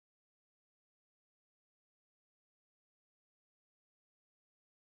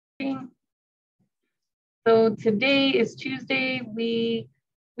So today is Tuesday. We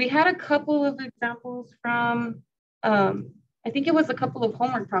had a couple of examples from, I think it was a couple of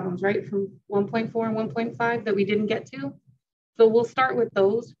homework problems, right? From 1.4 and 1.5 that we didn't get to. So we'll start with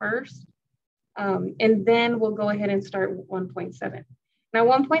those first. And then we'll go ahead and start with 1.7. Now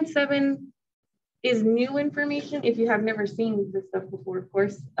 1.7 is new information. If you have never seen this stuff before, of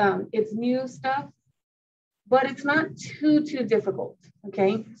course, it's new stuff, but it's not too difficult,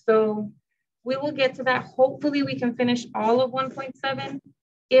 okay? So we will get to that. Hopefully we can finish all of 1.7.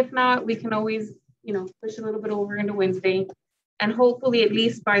 If not, we can always, push a little bit over into Wednesday. And hopefully at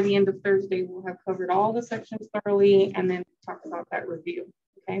least by the end of Thursday, we'll have covered all the sections thoroughly and then talk about that review,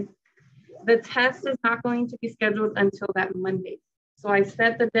 okay? The test is not going to be scheduled until that Monday. So I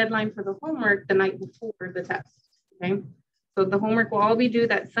set the deadline for the homework the night before the test, okay? So the homework will all be due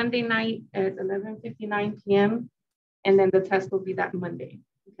that Sunday night at 11:59 p.m. And then the test will be that Monday,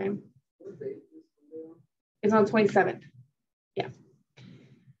 okay? It's on 27th, yeah.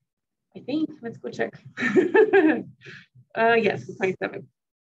 I think, let's go check. Yes, the 27th.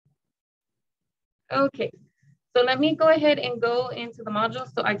 Okay, so let me go ahead and go into the module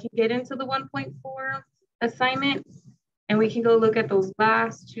so I can get into the 1.4 assignment and we can go look at those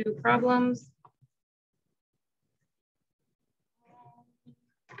last two problems.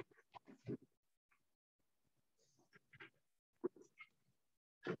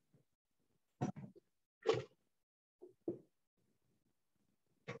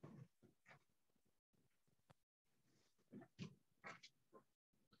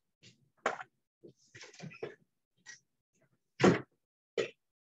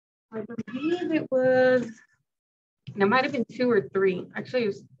 I believe it was, it might have been 2 or 3. Actually, it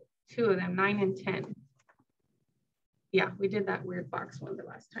was 2 of them, 9 and 10. Yeah, we did that weird box one the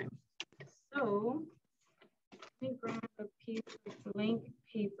last time. So, let me grab a piece of blank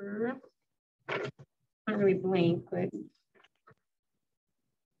paper. Not really blank, but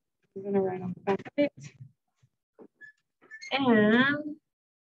I'm gonna write on the back of it. And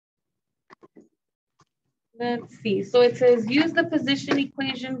let's see, so it says use the position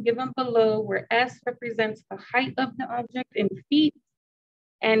equation given below where S represents the height of the object in feet.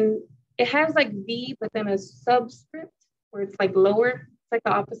 And it has like V, but then a subscript where it's like lower. It's like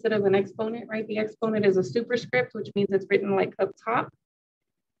the opposite of an exponent, right? The exponent is a superscript, which means it's written like up top.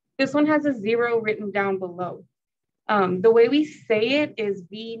 This one has a 0 written down below. The way we say it is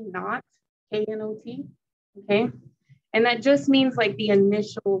V naught, K-N-O-T, okay? And that just means like the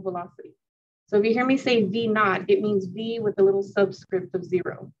initial velocity. So if you hear me say V naught, it means V with a little subscript of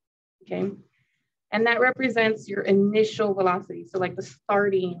 0, okay? And that represents your initial velocity. So like the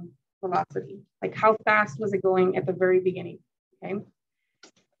starting velocity, like how fast was it going at the very beginning, okay?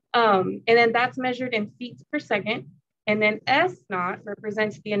 And then that's measured in feet per second. And then S naught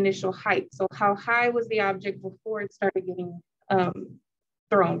represents the initial height. So how high was the object before it started getting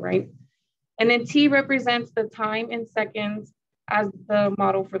thrown, right? And then T represents the time in seconds as the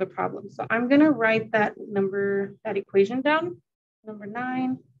model for the problem. So I'm gonna write that equation down, number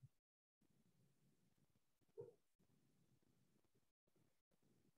 9.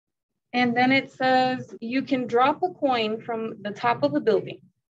 And then it says, you can drop a coin from the top of a building.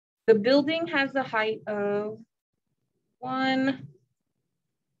 The building has a height of I'm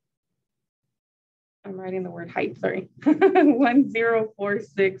writing the word height, sorry,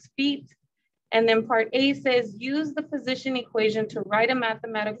 1046 feet. And then part A says, use the position equation to write a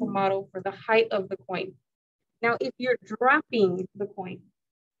mathematical model for the height of the coin. Now, if you're dropping the coin,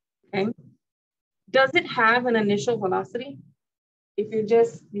 okay, does it have an initial velocity? If you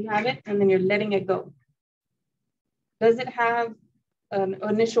have it and then you're letting it go. Does it have an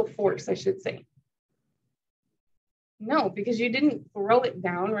initial force, I should say? No, because you didn't throw it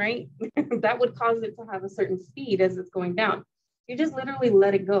down, right? That would cause it to have a certain speed as it's going down. You just literally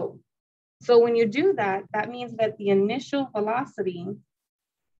let it go. So when you do that, that means that the initial velocity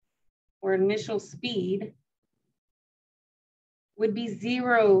or initial speed would be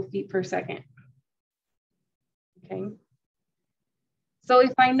 0 feet per second, okay? So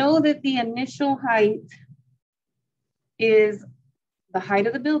if I know that the initial height is the height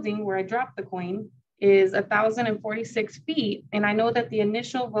of the building where I dropped the coin is 1,046 feet, and I know that the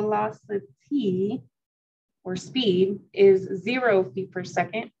initial velocity or speed is 0 feet per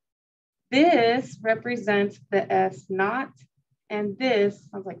second, this represents the S naught, and this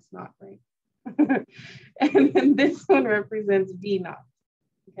sounds like snot, right? And then this one represents V naught,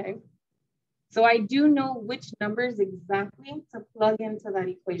 okay? So I do know which numbers exactly to plug into that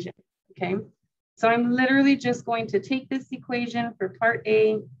equation, okay? So I'm literally just going to take this equation for part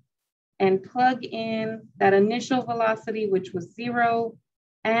A and plug in that initial velocity, which was 0,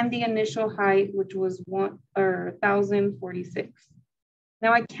 and the initial height, which was 1,046.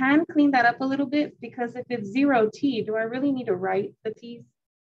 Now I can clean that up a little bit because if it's 0t, do I really need to write the t's?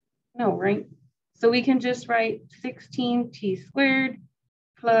 No, right? So we can just write 16t squared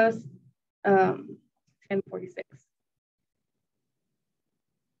plus 1046.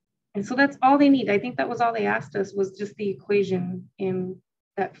 And so that's all they need. I think that was all they asked us, was just the equation in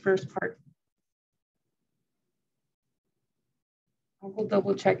that first part. I'll go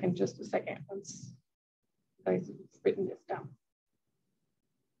double check in just a second once you guys have written this down.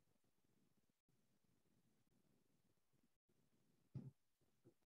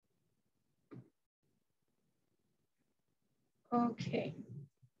 Okay.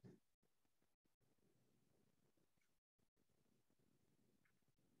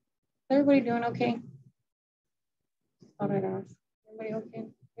 Is everybody doing okay? Thought I'd ask. Everybody okay?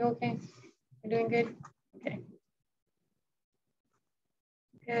 You okay? You doing good? Okay.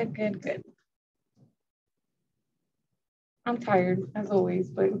 Good, good, good. I'm tired as always,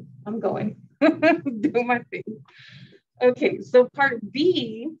 but I'm going. Do my thing. Okay, so part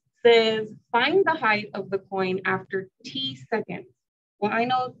B says find the height of the coin after t seconds. Well, I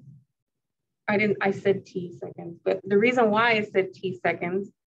know I said t seconds, but the reason why I said t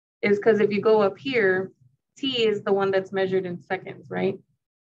seconds is because if you go up here, t is the one that's measured in seconds, right?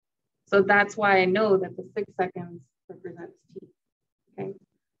 So that's why I know that the 6 seconds represents t, okay?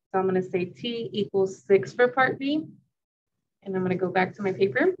 So I'm gonna say t equals 6 for part B, and I'm gonna go back to my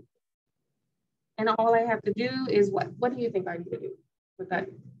paper. And all I have to do is what? What do you think I need to do with that?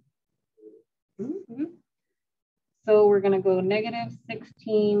 Mm-hmm. So we're gonna go negative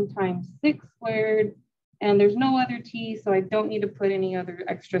 16 times 6 squared, and there's no other t, so I don't need to put any other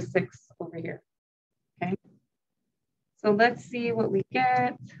extra 6 over here, okay? So let's see what we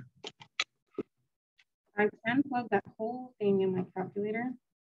get. I can plug that whole thing in my calculator.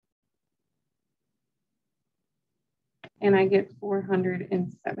 And I get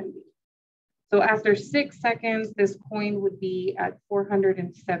 470. So after 6 seconds, this coin would be at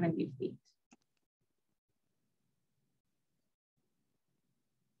 470 feet.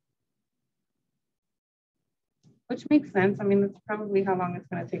 Which makes sense. I mean, that's probably how long it's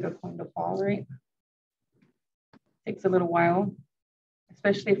going to take a coin to fall, right? Takes a little while,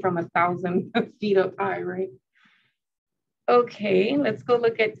 especially from 1,000 feet up high, right? Okay, let's go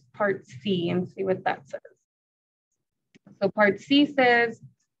look at part C and see what that says. So part C says,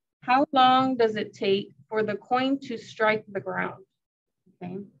 how long does it take for the coin to strike the ground?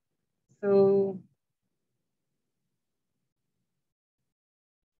 Okay, so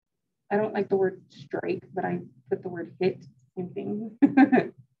I don't like the word strike, but I put the word hit, same thing.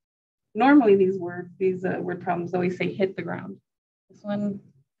 Normally these word problems always say hit the ground. This one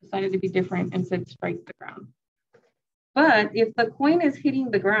decided to be different and said strike the ground. But if the coin is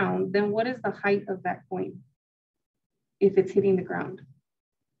hitting the ground, then what is the height of that coin if it's hitting the ground?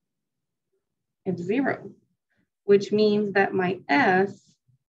 It's 0, which means that my S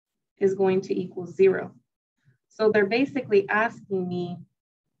is going to equal 0. So they're basically asking me,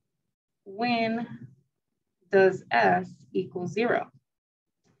 when does S equal 0?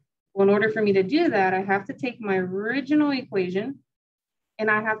 Well, in order for me to do that, I have to take my original equation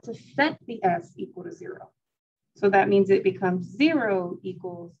and I have to set the S equal to 0. So that means it becomes 0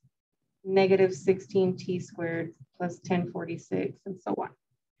 equals negative 16t squared plus 1046 and so on.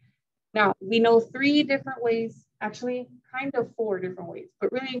 Now, we know 3 different ways, actually kind of 4 different ways, but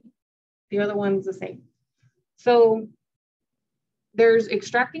really the other one's the same. So there's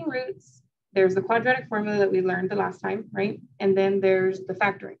extracting roots, there's the quadratic formula that we learned the last time, right? And then there's the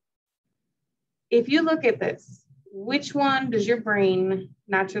factoring. If you look at this, which one does your brain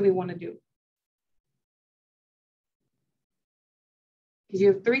naturally want to do? Because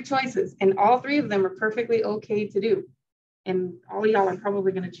you have 3 choices and all 3 of them are perfectly okay to do. And all of y'all are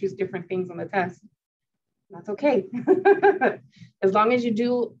probably going to choose different things on the test. That's okay. As long as you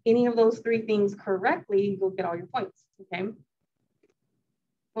do any of those 3 things correctly, you'll get all your points, okay?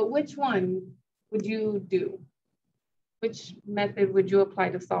 But which one would you do? Which method would you apply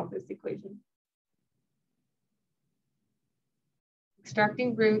to solve this equation?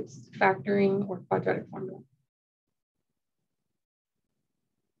 Extracting roots, factoring, or quadratic formula?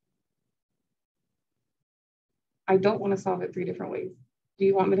 I don't want to solve it 3 different ways. Do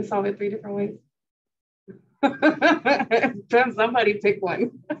you want me to solve it 3 different ways? Somebody pick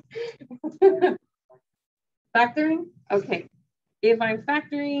one. Factoring? Okay. If I'm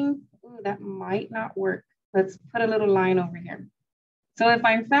factoring, ooh, that might not work. Let's put a little line over here. So if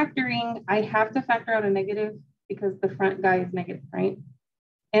I'm factoring, I have to factor out a negative because the front guy is negative, right?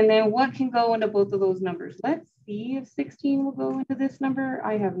 And then what can go into both of those numbers? Let's see if 16 will go into this number.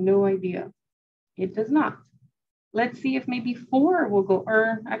 I have no idea. It does not. Let's see if maybe 4 will go,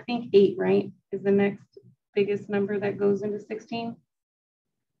 or I think 8, right, is the next biggest number that goes into 16.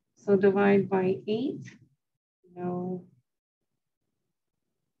 So divide by 8, no.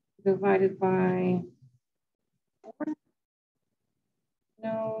 Divided by 4,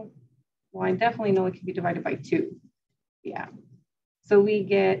 no. Well, I definitely know it can be divided by 2. Yeah. So we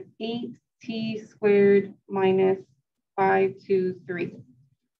get 8t squared minus 523.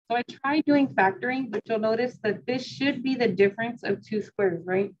 So I tried doing factoring, but you'll notice that this should be the difference of 2 squares,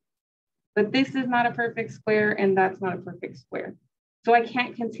 right? But this is not a perfect square and that's not a perfect square. So I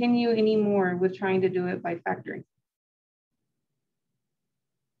can't continue anymore with trying to do it by factoring.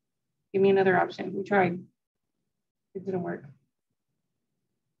 Give me another option. We tried. It didn't work.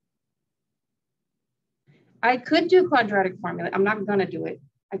 I could do quadratic formula. I'm not gonna do it.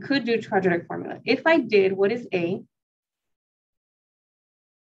 I could do quadratic formula. If I did, what is A?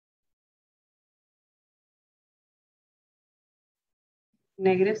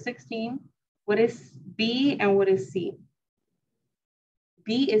 Negative 16. What is B and what is C?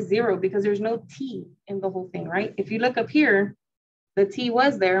 B is 0 because there's no T in the whole thing, right? If you look up here, the T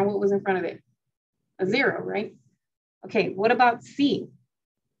was there and what was in front of it? A 0, right? Okay, what about C?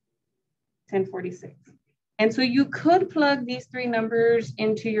 1046. And so you could plug these 3 numbers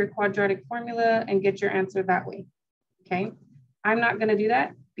into your quadratic formula and get your answer that way, okay? I'm not gonna do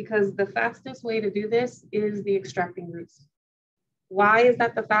that because the fastest way to do this is the extracting roots. Why is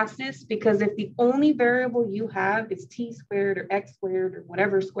that the fastest? Because if the only variable you have is t squared or x squared or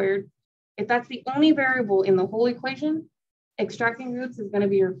whatever squared, if that's the only variable in the whole equation, extracting roots is gonna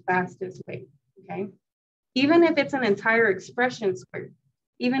be your fastest way, okay? Even if it's an entire expression squared,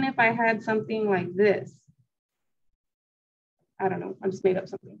 even if I had something like this, I don't know, I just made up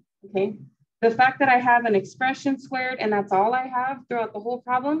something, okay? The fact that I have an expression squared and that's all I have throughout the whole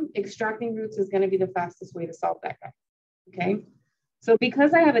problem, extracting roots is gonna be the fastest way to solve that guy, okay? So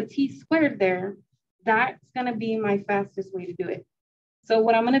because I have a t squared there, that's gonna be my fastest way to do it. So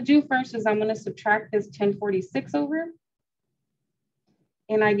what I'm gonna do first is I'm gonna subtract this 1046 over,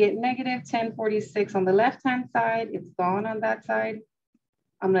 and I get negative 1046 on the left-hand side, it's gone on that side.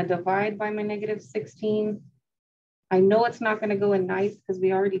 I'm gonna divide by my negative 16. I know it's not gonna go in nice because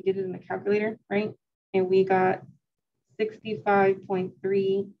we already did it in the calculator, right? And we got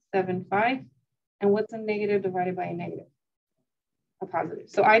 65.375. And what's a negative divided by a negative? A positive.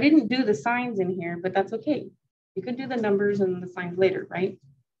 So I didn't do the signs in here, but that's okay. You can do the numbers and the signs later, right?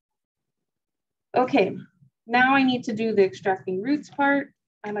 Okay, now I need to do the extracting roots part.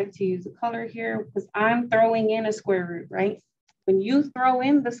 I like to use a color here because I'm throwing in a square root, right? When you throw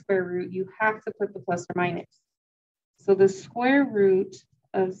in the square root, you have to put the plus or minus. So the square root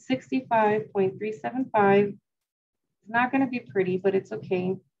of 65.375 is not going to be pretty, but it's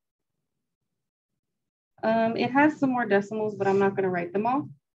okay. It has some more decimals, but I'm not going to write them all.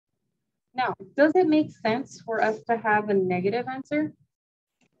 Now, does it make sense for us to have a negative answer?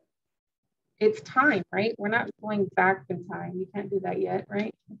 It's time, right? We're not going back in time. You can't do that yet,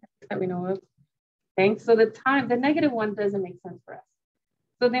 right? That we know of. Okay, so the negative one doesn't make sense for us.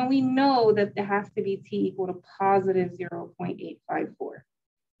 So then we know that it has to be t equal to positive 0.854.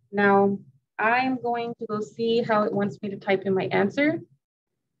 Now, I'm going to go see how it wants me to type in my answer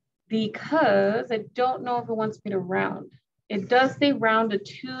because I don't know if it wants me to round. It does say round to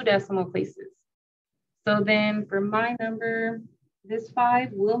 2 decimal places. So then for my number, this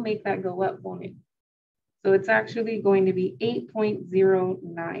 5 will make that go up, won't it? So it's actually going to be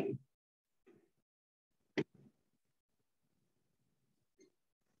 8.09.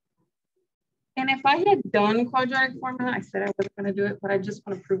 And if I had done quadratic formula, I said I wasn't going to do it, but I just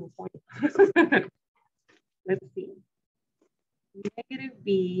want to prove a point. Let's see. Negative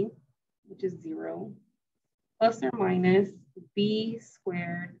b, which is 0, plus or minus b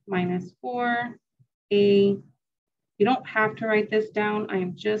squared minus 4a. You don't have to write this down. I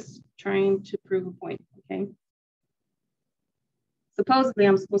am just trying to prove a point, okay? Supposedly,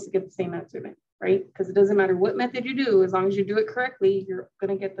 I'm supposed to get the same answer then, right? Because it doesn't matter what method you do, as long as you do it correctly, you're going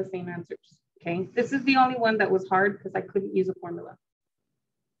to get the same answers. Okay, this is the only one that was hard because I couldn't use a formula.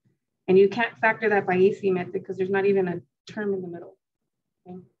 And you can't factor that by AC method because there's not even a term in the middle.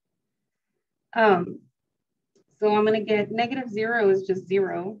 Okay? So I'm going to get negative 0 is just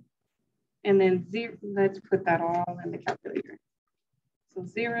 0. And then 0, let's put that all in the calculator. So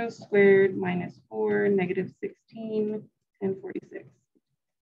 0 squared minus 4, negative 16, 1046.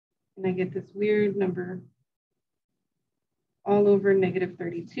 And I get this weird number all over negative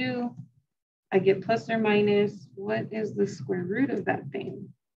 32. I get plus or minus, what is the square root of that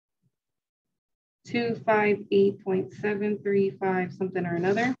thing? 258.735 something or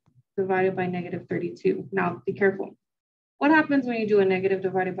another divided by negative 32. Now be careful. What happens when you do a negative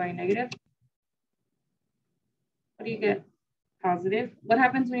divided by a negative? What do you get? Positive. What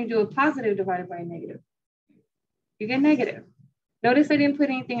happens when you do a positive divided by a negative? You get negative. Notice I didn't put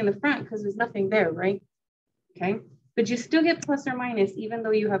anything in the front because there's nothing there, right? Okay, but you still get plus or minus even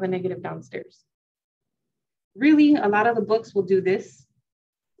though you have a negative downstairs. Really, a lot of the books will do this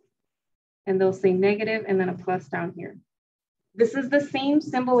and they'll say negative and then a plus down here. This is the same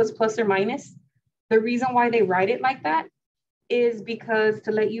symbol as plus or minus. The reason why they write it like that is because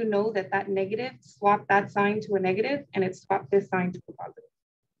to let you know that that negative swapped that sign to a negative and it swapped this sign to a positive,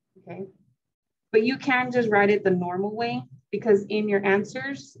 okay? But you can just write it the normal way because in your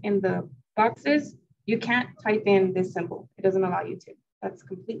answers in the boxes, you can't type in this symbol. It doesn't allow you to. That's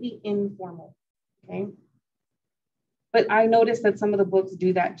completely informal, okay? But I noticed that some of the books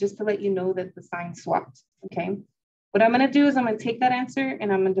do that just to let you know that the sign swapped, okay? What I'm gonna do is I'm gonna take that answer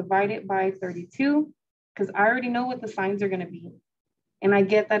and I'm gonna divide it by 32 because I already know what the signs are gonna be. And I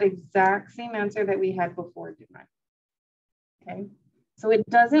get that exact same answer that we had before, didn't I? Okay, so it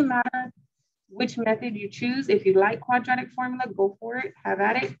doesn't matter which method you choose. If you like quadratic formula, go for it, have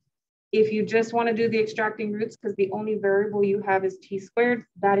at it. If you just wanna do the extracting roots because the only variable you have is t squared,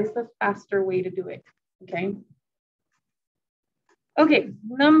 that is the faster way to do it, okay? Okay,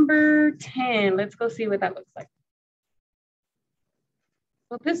 number 10, let's go see what that looks like.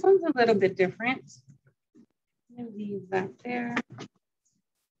 So this one's a little bit different. I'm gonna leave that there.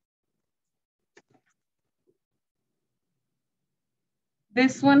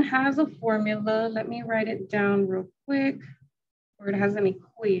 This one has a formula. Let me write it down real quick, or it has an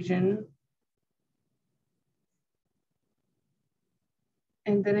equation.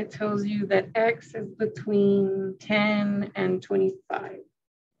 And then it tells you that X is between 10 and 25.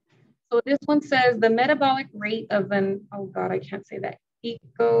 So this one says the metabolic rate of an, oh God, I can't say that,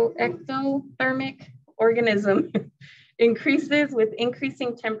 ectothermic organism increases with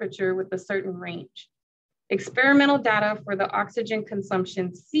increasing temperature with a certain range. Experimental data for the oxygen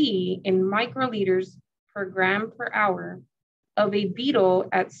consumption C in microliters per gram per hour of a beetle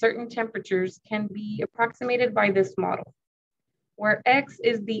at certain temperatures can be approximated by this model, where X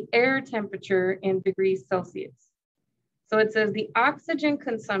is the air temperature in degrees Celsius. So it says the oxygen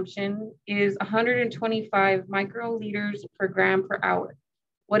consumption is 125 microliters per gram per hour.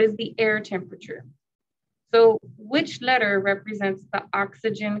 What is the air temperature? So which letter represents the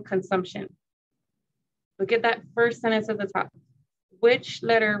oxygen consumption? Look at that first sentence at the top. Which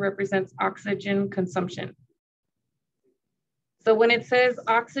letter represents oxygen consumption? So when it says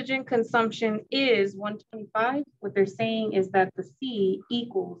oxygen consumption is 125, what they're saying is that the C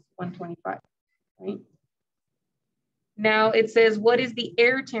equals 125, right? Now it says, what is the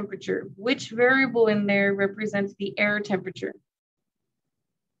air temperature? Which variable in there represents the air temperature?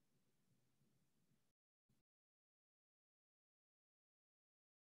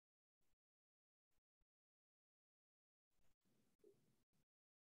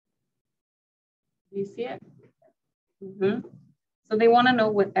 Do you see it? Mm-hmm. So they want to know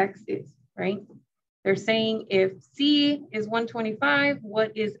what X is, right? They're saying if C is 125,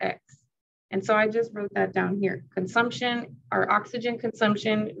 what is X? And so I just wrote that down here. Consumption, our oxygen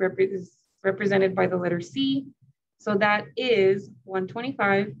consumption is represented by the letter C. So that is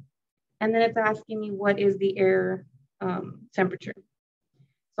 125. And then it's asking me what is the air temperature.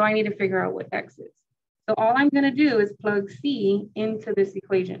 So I need to figure out what X is. So all I'm gonna do is plug C into this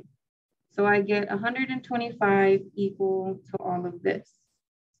equation. So I get 125 equal to all of this.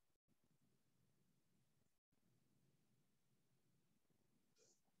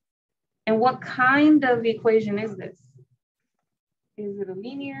 And what kind of equation is this? Is it a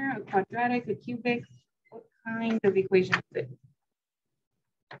linear, a quadratic, a cubic? What kind of equation is it?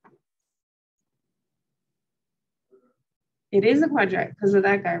 It is a quadratic because of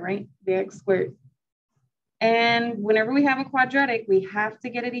that guy, right? The x squared. And whenever we have a quadratic, we have to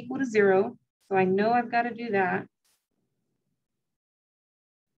get it equal to 0. So I know I've got to do that.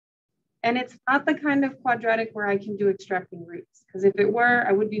 And it's not the kind of quadratic where I can do extracting roots, because if it were,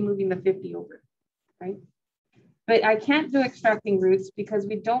 I would be moving the 50 over, right? But I can't do extracting roots because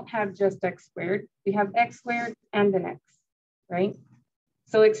we don't have just x squared. We have x squared and an x, right?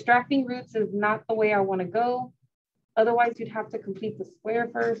 So extracting roots is not the way I want to go. Otherwise, you'd have to complete the square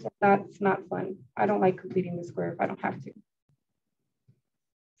first. That's not fun. I don't like completing the square if I don't have to.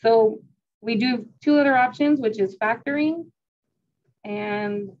 So we do 2 other options, which is factoring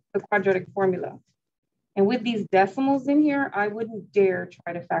and the quadratic formula. And with these decimals in here, I wouldn't dare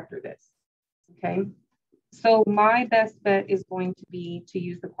try to factor this, okay? So my best bet is going to be to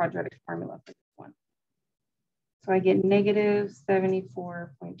use the quadratic formula for this one. So I get negative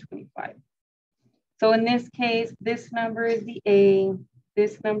 74.25. So in this case, this number is the A,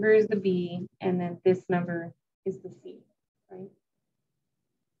 this number is the B, and then this number is the C, right?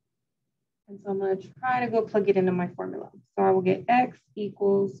 And so I'm going to try to go plug it into my formula. So I will get X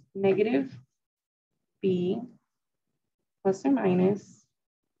equals negative B plus or minus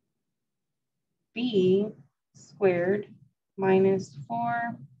B squared minus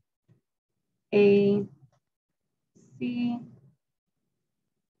 4AC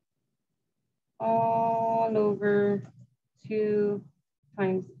all over 2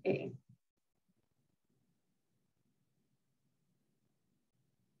 times A.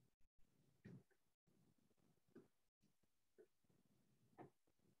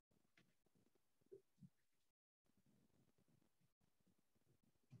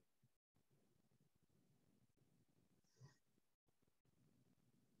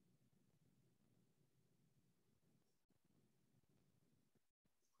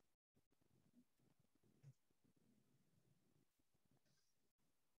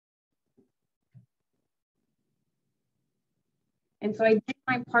 And so I did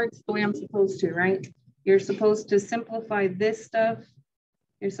my parts the way I'm supposed to, right? You're supposed to simplify this stuff.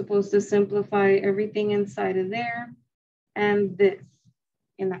 You're supposed to simplify everything inside of there and this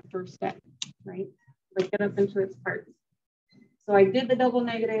in that first step, right? Break it up into its parts. So I did the double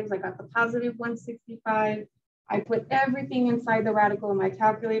negatives. I got the positive 165. I put everything inside the radical in my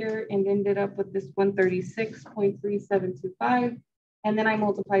calculator and ended up with this 136.3725. And then I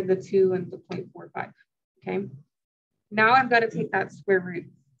multiplied the 2 and the 0.45, okay? Now I've got to take that square root.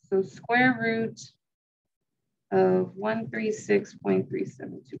 So square root of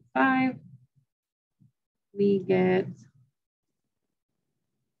 136.3725, we get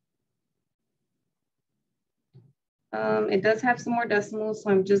it does have some more decimals,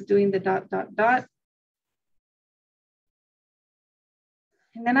 so I'm just doing the dot, dot, dot.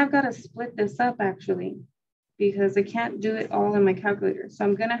 And then I've got to split this up actually, because I can't do it all in my calculator. So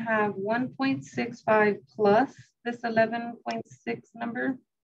I'm gonna have 1.65 plus this 11.6 number.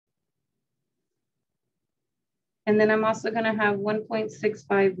 And then I'm also gonna have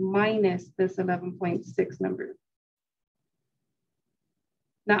 1.65 minus this 11.6 number.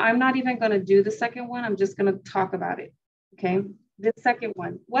 Now I'm not even gonna do the second one, I'm just gonna talk about it, okay? The second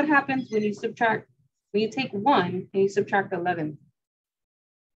one, what happens when you subtract, when you take 1 and you subtract 11?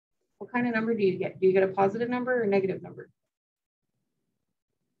 What kind of number do you get? Do you get a positive number or a negative number?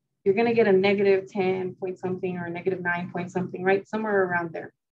 You're gonna get a negative 10 point something or a negative 9 point something, right? Somewhere around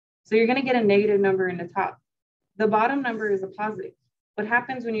there. So you're gonna get a negative number in the top. The bottom number is a positive. What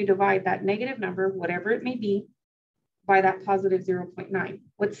happens when you divide that negative number, whatever it may be, by that positive 0.9?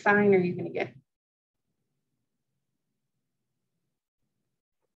 What sign are you gonna get?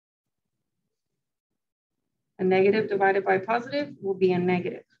 A negative divided by positive will be a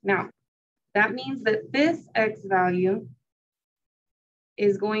negative. Now, that means that this X value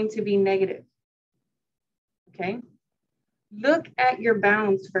is going to be negative, okay? Look at your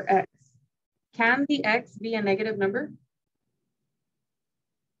bounds for X. Can the X be a negative number?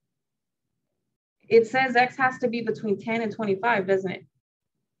 It says X has to be between 10 and 25, doesn't it?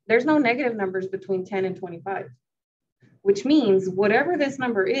 There's no negative numbers between 10 and 25, which means whatever this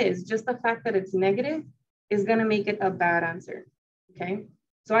number is, just the fact that it's negative is gonna make it a bad answer, okay?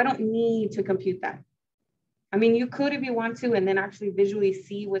 So I don't need to compute that. I mean, you could if you want to, and then actually visually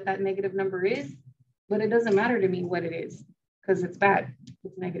see what that negative number is, but it doesn't matter to me what it is because it's bad,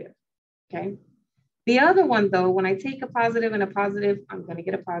 it's negative, okay? The other one though, when I take a positive and a positive, I'm gonna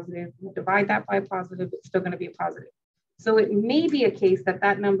get a positive. I'm gonna divide that by a positive, it's still gonna be a positive. So it may be a case that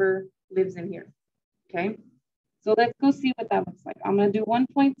that number lives in here, okay? So let's go see what that looks like. I'm gonna do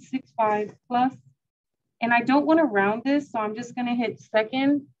 1.65 plus, and I don't wanna round this, so I'm just gonna hit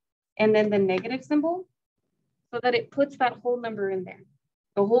second and then the negative symbol so that it puts that whole number in there,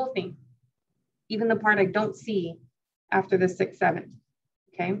 the whole thing, even the part I don't see after the 6, 7,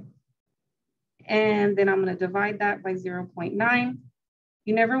 okay? And then I'm gonna divide that by 0.9.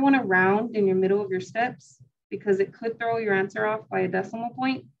 You never wanna round in your middle of your steps because it could throw your answer off by a decimal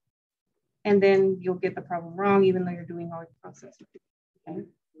point, and then you'll get the problem wrong even though you're doing all your process, okay?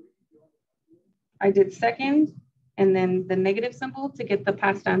 I did second and then the negative symbol to get the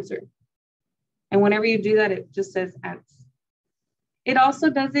past answer. And whenever you do that, it just says ans. It also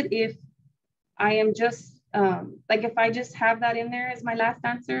does it if I am just, like if I just have that in there as my last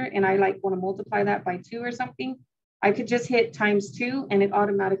answer and I like want to multiply that by 2 or something, I could just hit times 2 and it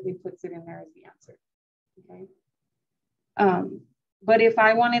automatically puts it in there as the answer, okay? But if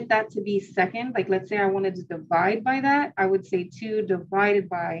I wanted that to be second, like let's say I wanted to divide by that, I would say 2 divided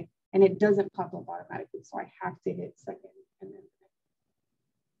by and it doesn't pop up automatically. So I have to hit second and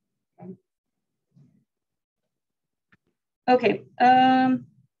then, okay.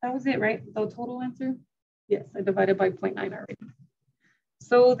 That was it, right? The total answer? Yes, I divided by 0.9 already.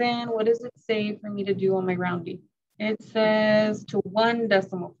 So then what does it say for me to do on my rounding? It says to 1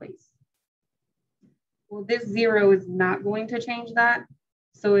 decimal place. Well, this 0 is not going to change that.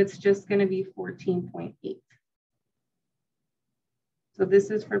 So it's just going to be 14.8. So this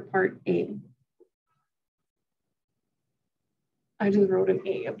is for part A. I just wrote an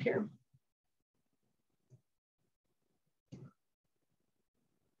A up here.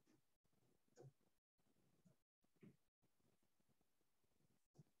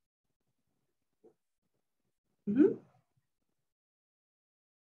 Mm-hmm.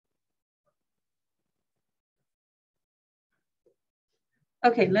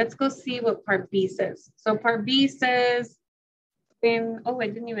 Okay, let's go see what part B says. So part B says, oh, I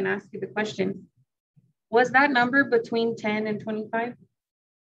didn't even ask you the question. Was that number between 10 and 25? It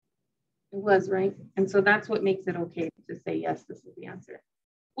was, right? And so that's what makes it okay to say, yes, this is the answer.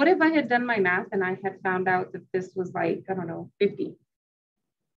 What if I had done my math and I had found out that this was like, I don't know, 50?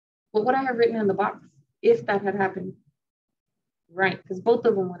 What would I have written in the box if that had happened? Right, because both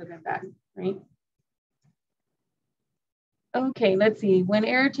of them would have been bad, right? Okay, let's see. When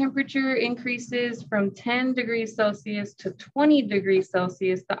air temperature increases from 10 degrees Celsius to 20 degrees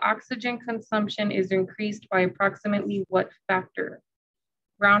Celsius, the oxygen consumption is increased by approximately what factor?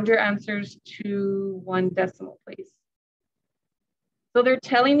 Round your answers to 1 decimal place. So they're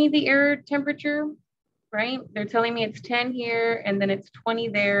telling me the air temperature, right? They're telling me it's 10 here and then it's 20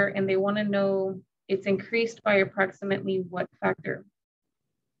 there, and they want to know it's increased by approximately what factor.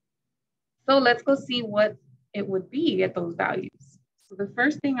 So let's go see what it would be at those values. So the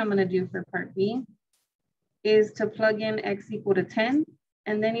first thing I'm going to do for part B is to plug in x equal to 10,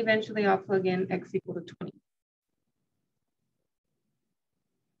 and then eventually I'll plug in x equal to 20.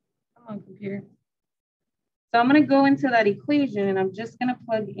 Come on, computer. So I'm going to go into that equation and I'm just going to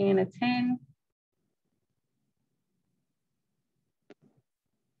plug in a 10.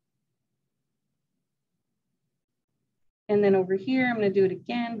 And then over here, I'm going to do it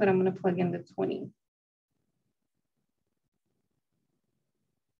again, but I'm going to plug in the 20.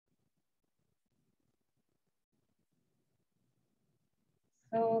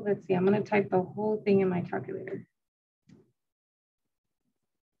 So let's see, I'm going to type the whole thing in my calculator.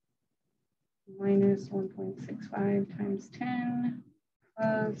 Minus 1.65 times 10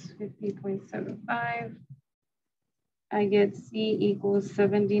 plus 50.75. I get C equals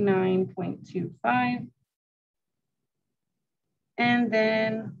 79.25. And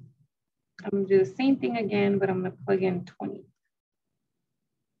then I'm going to do the same thing again, but I'm going to plug in 20.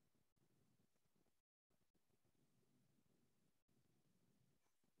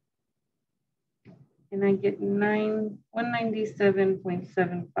 And I get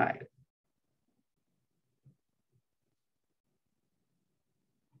 197.75.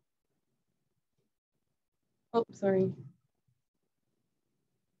 Oh, sorry.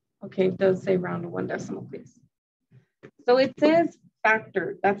 Okay, it does say round to 1 decimal place. So it says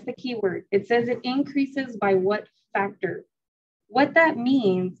factor, that's the key word. It says it increases by what factor? What that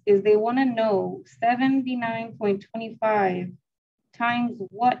means is they want to know 79.25 times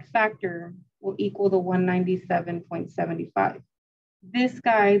what factor will equal the 197.75. This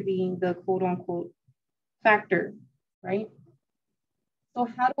guy being the quote unquote factor, right? So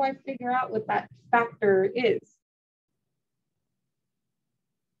how do I figure out what that factor is?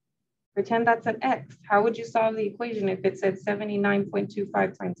 Pretend that's an x. How would you solve the equation if it said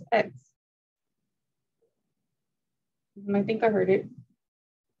 79.25 times x? And I think I heard it.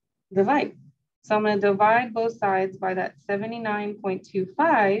 Divide. So I'm going to divide both sides by that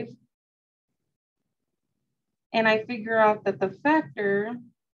 79.25. And I figure out that the factor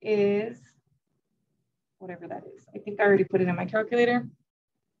is whatever that is. I think I already put it in my calculator.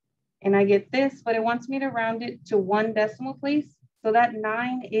 And I get this, but it wants me to round it to 1 decimal place. So that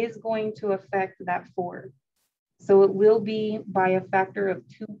 9 is going to affect that 4. So it will be by a factor of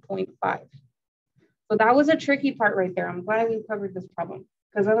 2.5. So that was a tricky part right there. I'm glad we covered this problem,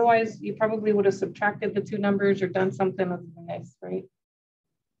 because otherwise you probably would have subtracted the 2 numbers or done something other than this, right?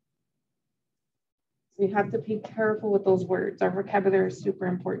 So you have to be careful with those words. Our vocabulary is super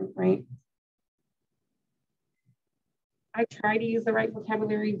important, right? I try to use the right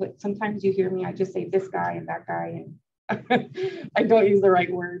vocabulary, but sometimes you hear me, I just say this guy and that guy, and I don't use the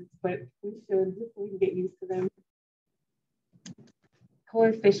right words, but we should, just so we can get used to them.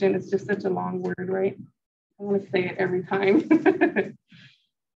 Coefficient is just such a long word, right? I want to say it every time.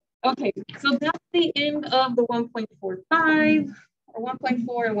 Okay, so that's the end of the 1.45. or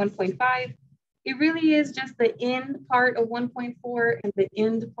 1.4 and 1.5. It really is just the end part of 1.4 and the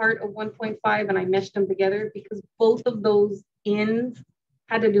end part of 1.5, and I meshed them together because both of those ends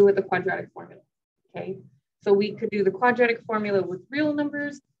had to do with the quadratic formula, okay? So we could do the quadratic formula with real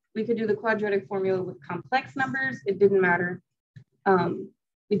numbers, we could do the quadratic formula with complex numbers, it didn't matter.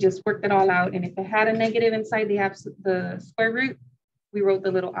 We just worked it all out, and if it had a negative inside the square root, we wrote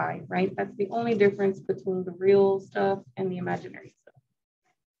the little I, right? That's the only difference between the real stuff and the imaginary stuff.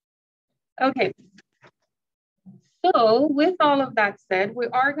 Okay, so with all of that said, we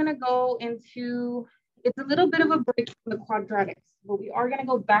are gonna go into, it's a little bit of a break from the quadratics, but we are gonna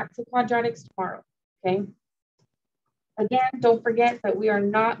go back to quadratics tomorrow, okay? Again, don't forget that we are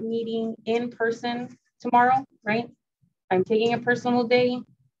not meeting in person tomorrow, right? I'm taking a personal day.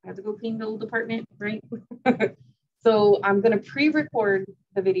 I have to go clean the old apartment, right? So I'm gonna pre-record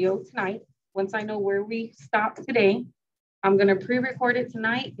the video tonight. Once I know where we stopped today, I'm gonna pre-record it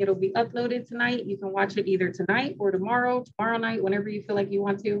tonight. It'll be uploaded tonight. You can watch it either tonight or tomorrow night, whenever you feel like you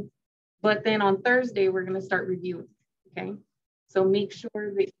want to. But then on Thursday, we're gonna start reviewing, okay? So make sure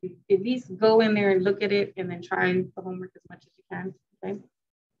that you at least go in there and look at it and then try the homework as much as you can, okay?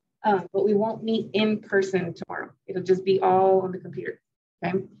 But we won't meet in person tomorrow. It'll just be all on the computer,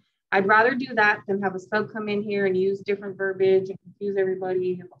 okay? I'd rather do that than have a sub come in here and use different verbiage and confuse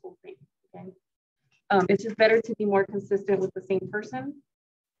everybody and the whole thing, okay? It's just better to be more consistent with the same person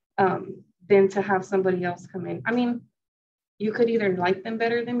than to have somebody else come in. I mean, you could either like them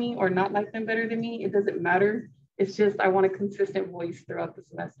better than me or not like them better than me. It doesn't matter. It's just, I want a consistent voice throughout the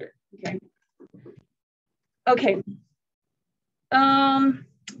semester, okay? Okay.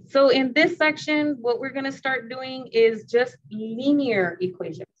 So in this section, what we're gonna start doing is just linear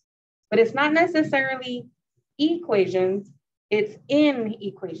equations, but it's not necessarily equations, it's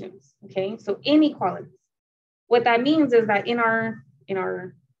inequations, okay? So inequalities. What that means is that in our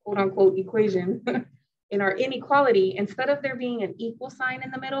quote unquote equation, in our inequality, instead of there being an equal sign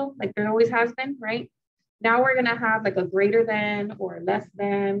in the middle, like there always has been, right? Now we're gonna have like a greater than or a less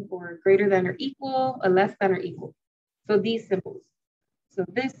than or greater than or equal, a less than or equal. So these symbols. So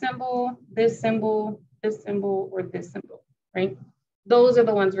this symbol, this symbol, this symbol, or this symbol, right? Those are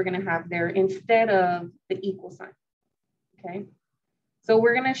the ones we're gonna have there instead of the equal sign, okay? So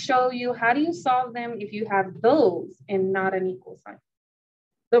we're gonna show you how do you solve them if you have those and not an equal sign.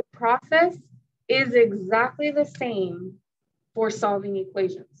 The process is exactly the same for solving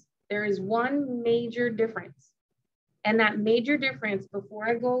equations. There is one major difference. And that major difference, before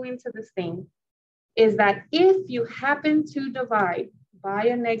I go into this thing, is that if you happen to divide by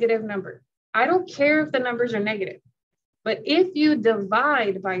a negative number, I don't care if the numbers are negative, but if you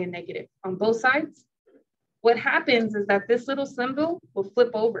divide by a negative on both sides, what happens is that this little symbol will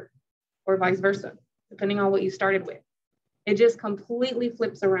flip over or vice versa, depending on what you started with. It just completely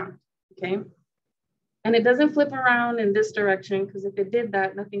flips around, okay? And it doesn't flip around in this direction because if it did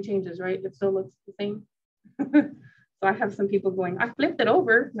that, nothing changes, right? It still looks the same. So I have some people going, I flipped it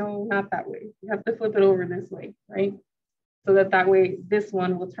over. No, not that way. You have to flip it over this way, right? So that way this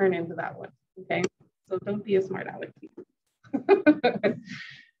one will turn into that one, okay? So don't be a smart aleck.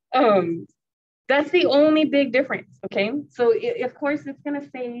 That's the only big difference, okay? So of course it's gonna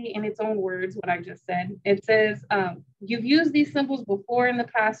say in its own words what I just said. It says, you've used these symbols before in the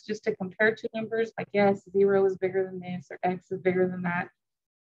past just to compare two numbers, like yes, 0 is bigger than this or X is bigger than that.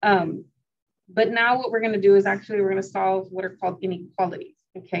 But now what we're gonna do is actually we're gonna solve what are called inequalities,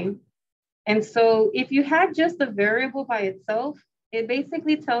 okay? And so if you had just a variable by itself, it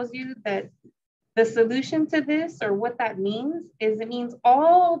basically tells you that the solution to this, or what that means, is it means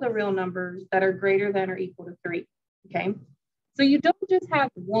all the real numbers that are greater than or equal to 3, okay? So you don't just have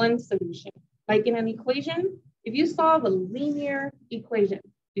one solution. Like in an equation, if you solve a linear equation,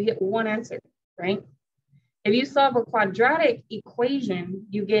 you get one answer, right? If you solve a quadratic equation,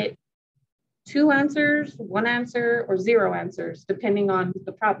 you get 2 answers, 1 answer, or 0 answers, depending on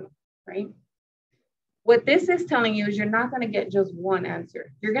the problem, right? What this is telling you is you're not going to get just one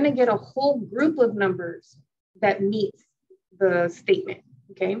answer. You're going to get a whole group of numbers that meets the statement,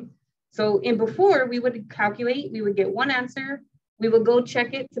 okay? So in before, we would calculate, we would get one answer, we would go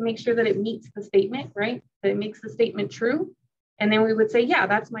check it to make sure that it meets the statement, right? That it makes the statement true. And then we would say, yeah,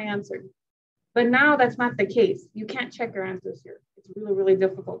 that's my answer. But now that's not the case. You can't check your answers here. It's really, really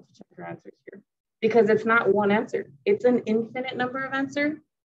difficult to check your answers here because it's not one answer. It's an infinite number of answers.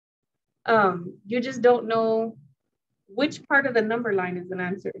 You just don't know which part of the number line is an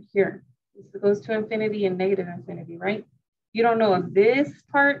answer here. It goes to infinity and negative infinity, right? You don't know if this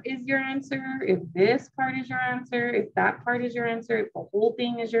part is your answer, if this part is your answer, if that part is your answer, if the whole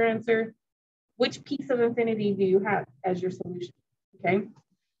thing is your answer. Which piece of infinity do you have as your solution? okay?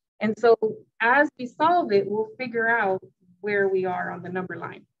 And so as we solve it, we'll figure out where we are on the number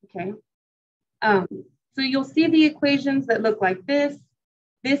line, okay? So you'll see the equations that look like this.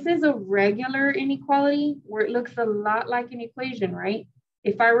 This is a regular inequality where it looks a lot like an equation, right?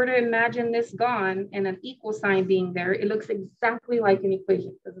 If I were to imagine this gone and an equal sign being there, it looks exactly like an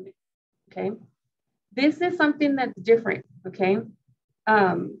equation, doesn't it? Okay. This is something that's different, okay?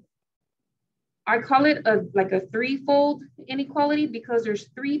 I call it like a threefold inequality because there's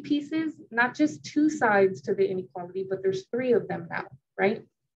three pieces, not just two sides to the inequality, but there's three of them now, right?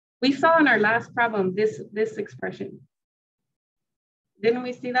 We saw in our last problem this expression. Didn't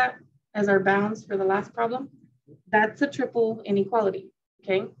we see that as our bounds for the last problem? That's a triple inequality,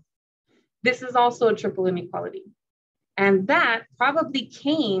 okay? This is also a triple inequality. And that probably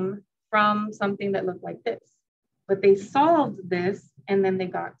came from something that looked like this. But they solved this and then they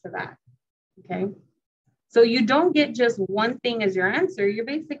got to that, okay? So you don't get just one thing as your answer. You're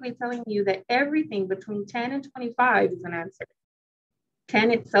basically telling you that everything between 10 and 25 is an answer. 10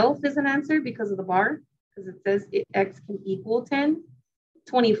 itself is an answer because of the bar, because it says x can equal 10.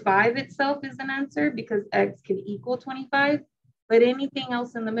 25 itself is an answer because x can equal 25, but anything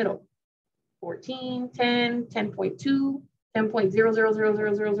else in the middle, 14, 10, 10.2,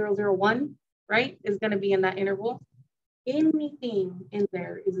 10.00000001, right, is going to be in that interval. Anything in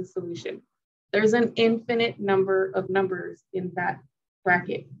there is a solution. There's an infinite number of numbers in that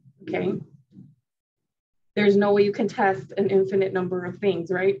bracket, okay? There's no way you can test an infinite number of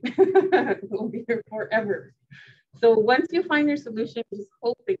things, right? We'll be here forever. So once you find your solution, just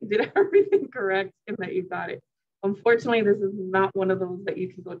hope that you did everything correct and that you got it. Unfortunately, this is not one of those that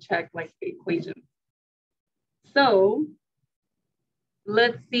you can go check like the equation. So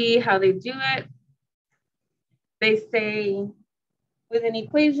let's see how they do it. They say, with an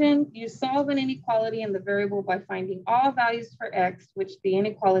equation, you solve an inequality in the variable by finding all values for x, which the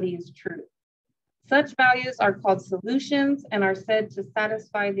inequality is true. Such values are called solutions and are said to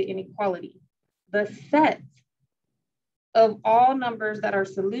satisfy the inequality. The set of all numbers that are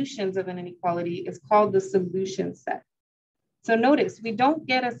solutions of an inequality is called the solution set. So notice, we don't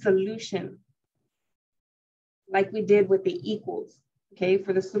get a solution like we did with the equals, okay?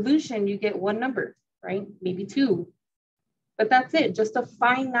 For the solution, you get one number, right? Maybe two, but that's it, just a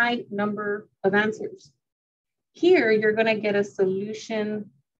finite number of answers. Here, you're gonna get a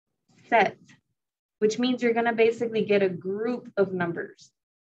solution set, which means you're gonna basically get a group of numbers.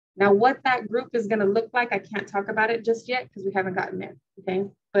 Now, what that group is going to look like, I can't talk about it just yet because we haven't gotten there, okay?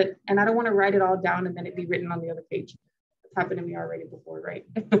 And I don't want to write it all down and then it be written on the other page. It's happened to me already before, right?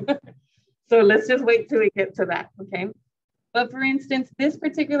 So let's just wait till we get to that, okay? But for instance, this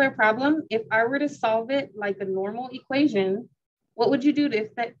particular problem, if I were to solve it like a normal equation, what would you do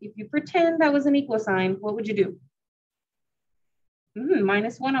if you pretend that was an equal sign, what would you do?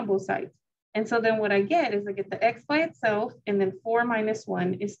 -1 on both sides. And so then what I get is I get the x by itself, and then 4 minus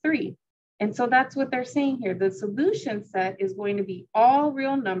 1 is 3. And so that's what they're saying here. The solution set is going to be all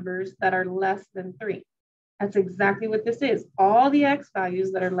real numbers that are less than 3. That's exactly what this is. All the x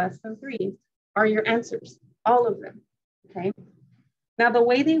values that are less than 3 are your answers, all of them, okay? Now the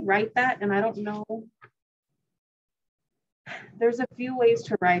way they write that, and I don't know, there's a few ways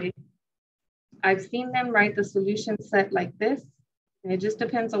to write it. I've seen them write the solution set like this. And it just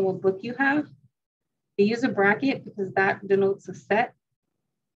depends on what book you have. They use a bracket because that denotes a set.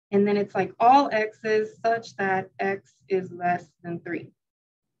 And then it's like all x's such that x is less than 3.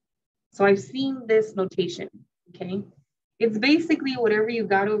 So I've seen this notation, okay? It's basically whatever you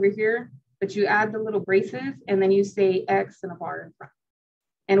got over here, but you add the little braces and then you say x and a bar in front.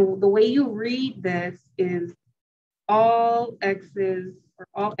 And the way you read this is all x's or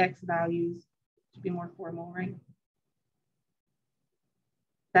all x values, to be more formal, right?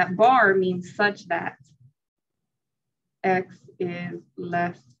 That bar means such that x is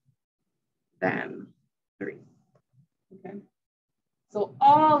less than 3, okay? So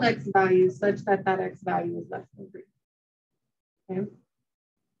all x values such that that x value is less than 3, okay?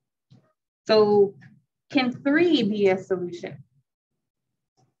 So can 3 be a solution?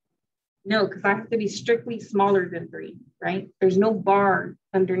 No, because I have to be strictly smaller than 3, right? There's no bar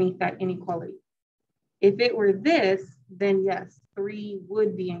underneath that inequality. If it were this, then yes, 3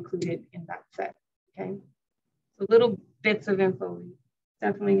 would be included in that set, okay? So little bits of info we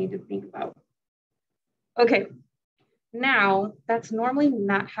definitely need to think about. Okay, now that's normally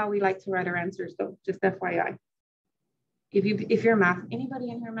not how we like to write our answers though, just FYI. If you're a math,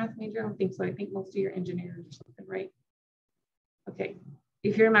 anybody in here a math major? I don't think so. I think most of your engineers or something, right? Okay,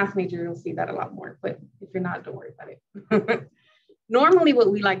 if you're a math major, you'll see that a lot more, but if you're not, don't worry about it. Normally what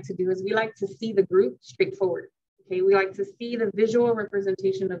we like to do is we like to see the group straightforward. Okay, we like to see the visual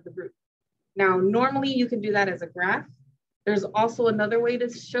representation of the group. Now, normally you can do that as a graph. There's also another way to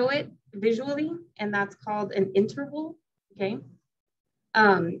show it visually, and that's called an interval, okay?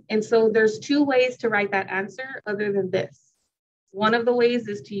 And so there's two ways to write that answer other than this. One of the ways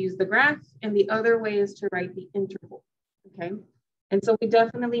is to use the graph, and the other way is to write the interval, okay? And so we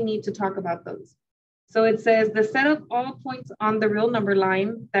definitely need to talk about those. So it says the set of all points on the real number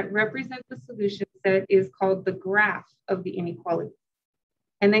line that represent the solution set is called the graph of the inequality.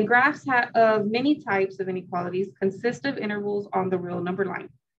 And then graphs of many types of inequalities consist of intervals on the real number line.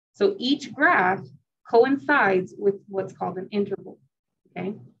 So each graph coincides with what's called an interval,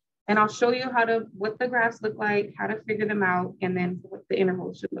 okay? And I'll show you what the graphs look like, how to figure them out, and then what the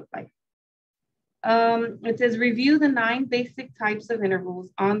intervals should look like. It says review the 9 basic types of intervals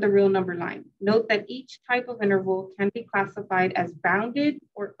on the real number line. Note that each type of interval can be classified as bounded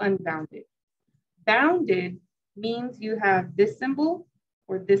or unbounded. Bounded means you have this symbol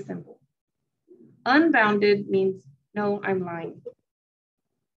or this symbol. Unbounded means, no, I'm lying.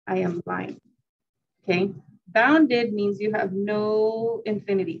 I am lying, okay? Bounded means you have no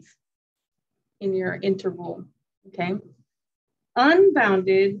infinities in your interval, okay?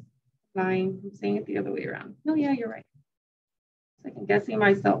 Unbounded, lying, I'm saying it the other way around. No, yeah, you're right. Second guessing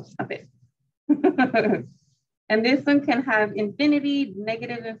myself, stop it. And this one can have infinity,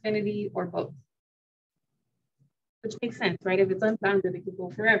 negative infinity, or both. Which makes sense, right? If it's unbounded, it could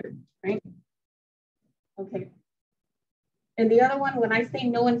go forever, right? Okay. And the other one, when I say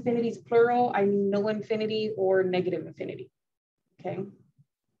no infinities plural, I mean no infinity or negative infinity, okay?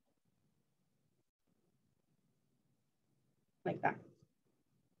 Like that,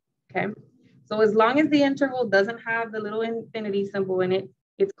 okay? So as long as the interval doesn't have the little infinity symbol in it,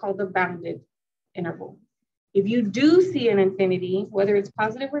 it's called the bounded interval. If you do see an infinity, whether it's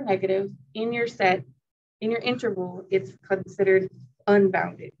positive or negative, in your set, in your interval, it's considered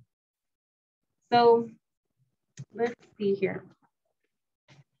unbounded. So let's see here.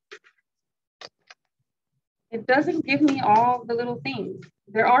 It doesn't give me all the little things.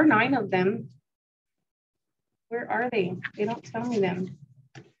 There are 9 of them. Where are they? They don't tell me them.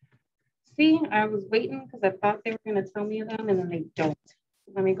 See, I was waiting because I thought they were going to tell me them and then they don't.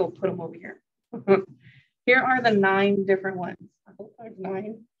 Let me go put them over here. Here are the 9 different ones. I hope there's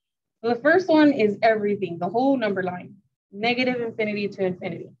 9. So the first one is everything, the whole number line, negative infinity to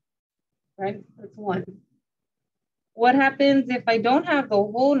infinity, right? That's 1. What happens if I don't have the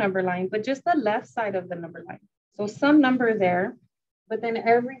whole number line, but just the left side of the number line? So some number there, but then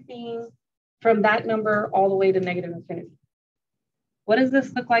everything from that number all the way to negative infinity. What does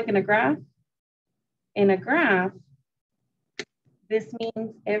this look like in a graph? In a graph, this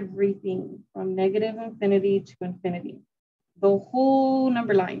means everything from negative infinity to infinity, the whole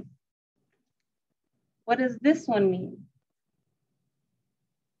number line. What does this one mean?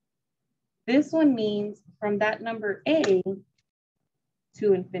 This one means from that number A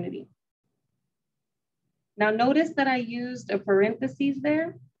to infinity. Now notice that I used a parentheses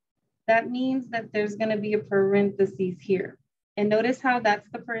there. That means that there's going to be a parentheses here. And notice how that's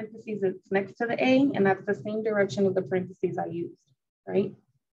the parentheses that's next to the A, and that's the same direction of the parentheses I used, right?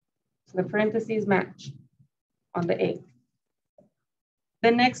 So the parentheses match on the A. The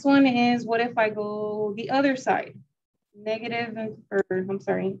next one is, what if I go the other side? Negative,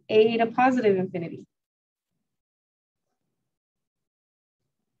 A to positive infinity.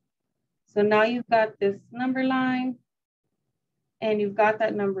 So now you've got this number line and you've got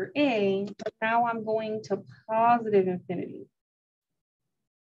that number A, but now I'm going to positive infinity.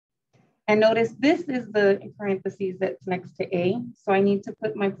 And notice this is the parentheses that's next to A. So I need to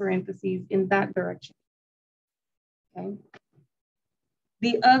put my parentheses in that direction, okay?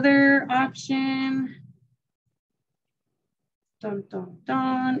 The other option, dun, dun,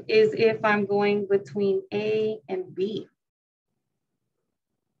 dun, is if I'm going between A and B.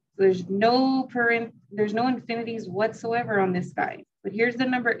 So there's no infinities whatsoever on this guy. But here's the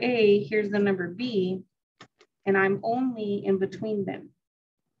number A, here's the number B, and I'm only in between them.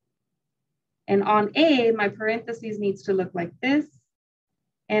 And on A, my parentheses needs to look like this.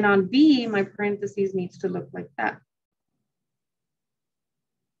 And on B, my parentheses needs to look like that.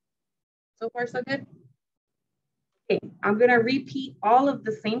 So far, so good? Okay, I'm gonna repeat all of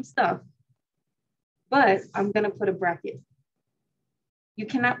the same stuff, but I'm gonna put a bracket. You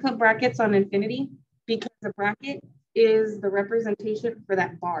cannot put brackets on infinity because the bracket is the representation for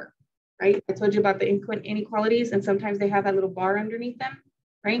that bar, right? I told you about the inequalities, and sometimes they have that little bar underneath them,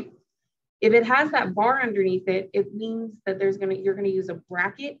 right? If it has that bar underneath it, it means that you're gonna use a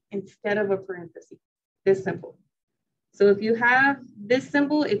bracket instead of a parenthesis. This simple. So if you have this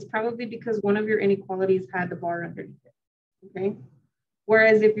symbol, it's probably because one of your inequalities had the bar underneath it, okay?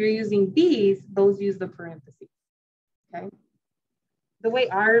 Whereas if you're using these, those use the parentheses, okay? The way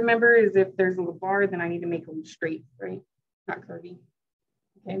I remember is if there's a little bar, then I need to make them straight, right? Not curvy,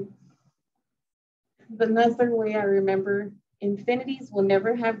 okay? Another way I remember, infinities will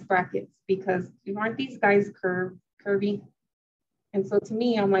never have brackets because aren't these guys curvy? And so to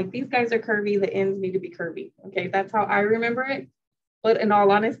me, I'm like, these guys are curvy, the ends need to be curvy. Okay, that's how I remember it. But in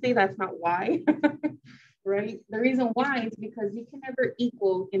all honesty, that's not why, right? The reason why is because you can never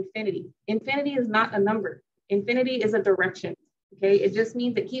equal infinity. Infinity is not a number. Infinity is a direction, okay? It just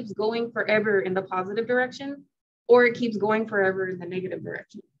means it keeps going forever in the positive direction or it keeps going forever in the negative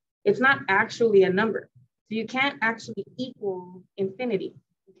direction. It's not actually a number. So you can't actually equal infinity,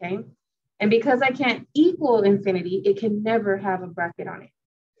 okay? And because I can't equal infinity, it can never have a bracket on it,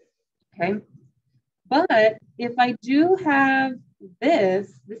 okay? But if I do have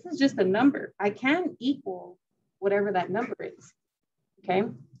this is just a number. I can equal whatever that number is, okay?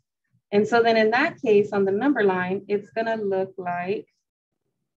 And so then in that case, on the number line, it's gonna look like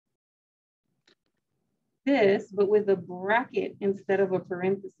this, but with a bracket instead of a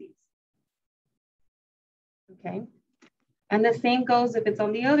parentheses, okay? And the same goes if it's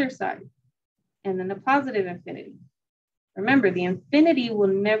on the other side. And then the positive infinity. Remember, the infinity will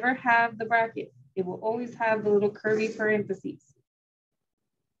never have the bracket. It will always have the little curvy parentheses.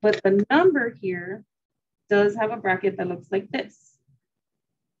 But the number here does have a bracket that looks like this.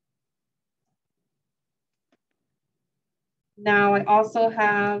 Now I also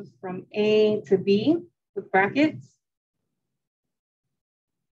have from A to B with brackets.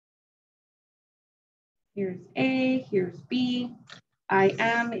 Here's A, here's B. I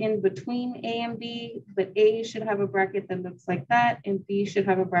am in between A and B, but A should have a bracket that looks like that, and B should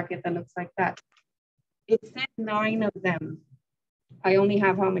have a bracket that looks like that. It said 9 of them. I only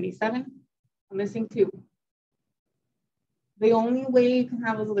have how many? 7? I'm missing 2. The only way you can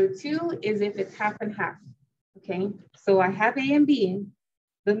have those other 2 is if it's half and half, okay? So I have A and B,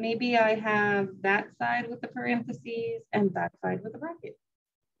 but maybe I have that side with the parentheses and that side with the bracket.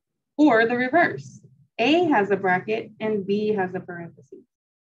 Or the reverse. A has a bracket and B has a parenthesis,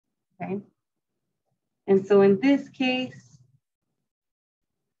 okay? And so in this case,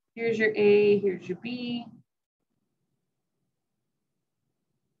 here's your A, here's your B.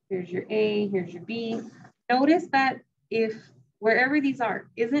 Here's your A, here's your B. Notice that if wherever these are,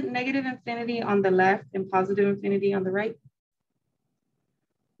 isn't negative infinity on the left and positive infinity on the right?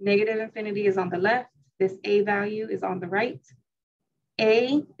 Negative infinity is on the left. This A value is on the right.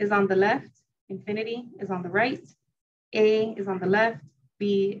 A is on the left. Infinity is on the right. A is on the left.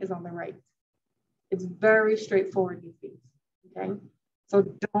 B is on the right. It's very straightforward, these things, okay?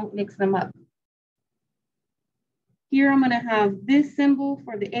 So don't mix them up. Here I'm gonna have this symbol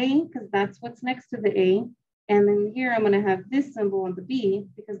for the A because that's what's next to the A. And then here I'm gonna have this symbol on the B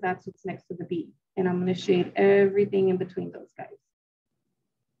because that's what's next to the B. And I'm gonna shade everything in between those guys.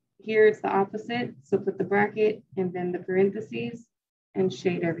 Here it's the opposite. So put the bracket and then the parentheses and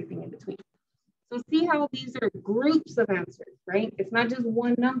shade everything in between. So see how these are groups of answers, right? It's not just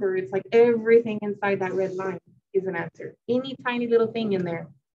one number. It's like everything inside that red line is an answer. Any tiny little thing in there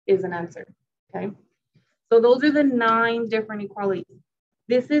is an answer, okay? So those are the 9 different equalities.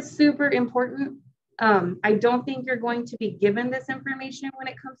 This is super important. I don't think you're going to be given this information when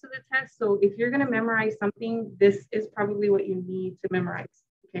it comes to the test. So if you're gonna memorize something, this is probably what you need to memorize,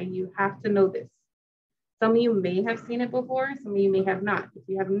 okay? You have to know this. Some of you may have seen it before, some of you may have not. If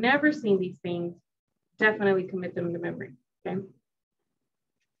you have never seen these things, definitely commit them to memory, okay?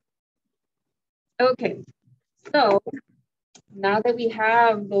 Okay, so now that we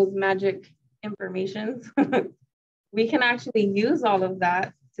have those magic informations, we can actually use all of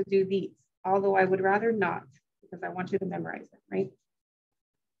that to do these, although I would rather not because I want you to memorize it, right?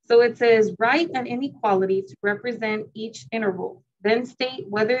 So it says, write an inequality to represent each interval. Then state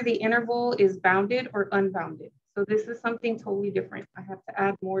whether the interval is bounded or unbounded. So this is something totally different. I have to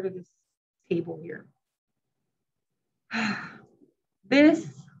add more to this table here. This,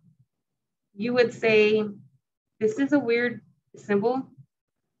 you would say, this is a weird symbol,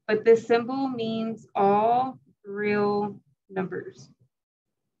 but this symbol means all real numbers,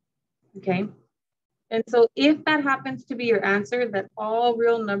 okay? And so if that happens to be your answer, that all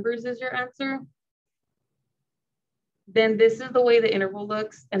real numbers is your answer, then this is the way the interval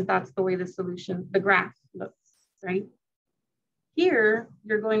looks, and that's the way the solution, the graph looks, right? Here,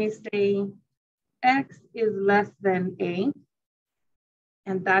 you're going to say X is less than A,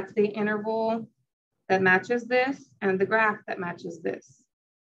 and that's the interval that matches this and the graph that matches this.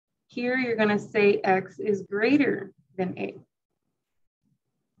 Here, you're gonna say X is greater than A.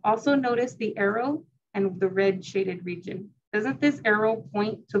 Also notice the arrow and the red shaded region. Doesn't this arrow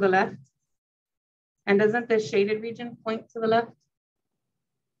point to the left? And doesn't this shaded region point to the left?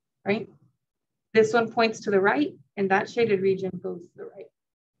 Right? This one points to the right, and that shaded region goes to the right.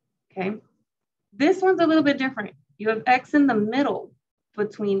 Okay. This one's a little bit different. You have X in the middle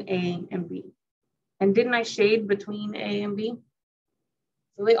between A and B. And didn't I shade between A and B?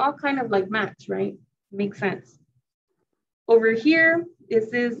 So they all kind of like match, right? Makes sense. Over here, this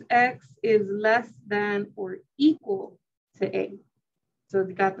is X is less than or equal to A. So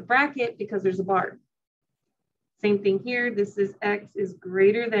we got the bracket because there's a bar. Same thing here. This is X is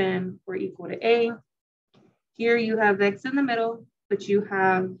greater than or equal to A. Here you have X in the middle, but you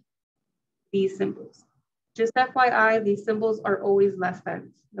have these symbols. Just FYI, these symbols are always less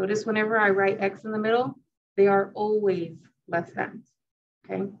than. Notice whenever I write X in the middle, they are always less than,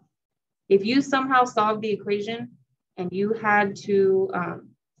 okay? If you somehow solve the equation and you had to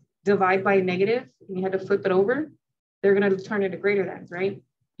divide by a negative and you had to flip it over, they're gonna turn it to greater than, right?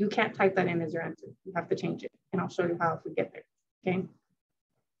 You can't type that in as your answer. You have to change it. And I'll show you how if we get there, okay?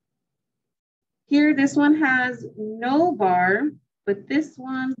 Here, this one has no bar, but this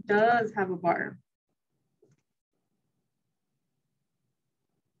one does have a bar.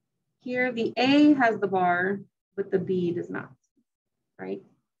 Here, the A has the bar, but the B does not, right?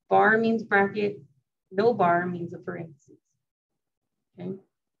 Bar means bracket, no bar means a parentheses, okay?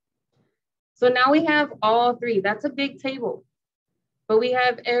 So now we have all three. That's a big table, but we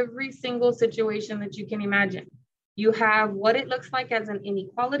have every single situation that you can imagine. You have what it looks like as an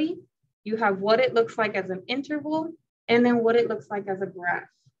inequality, you have what it looks like as an interval, and then what it looks like as a graph,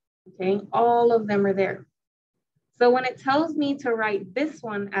 okay? All of them are there. So when it tells me to write this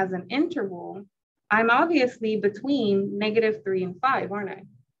one as an interval, I'm obviously between -3 and 5, aren't I?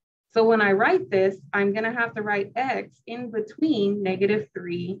 So when I write this, I'm gonna have to write X in between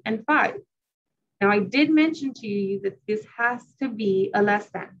 -3 and 5. Now I did mention to you that this has to be a less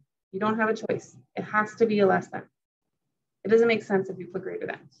than. You don't have a choice. It has to be a less than. It doesn't make sense if you put greater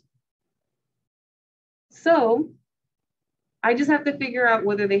than. So I just have to figure out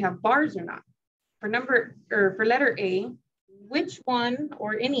whether they have bars or not. For letter A, which one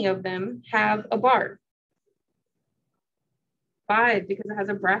or any of them have a bar? 5, because it has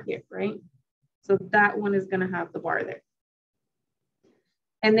a bracket, right? So that one is gonna have the bar there.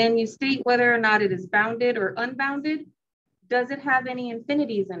 And then you state whether or not it is bounded or unbounded. Does it have any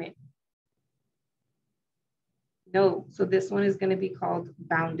infinities in it? No, so this one is gonna be called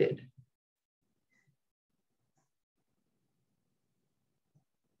bounded.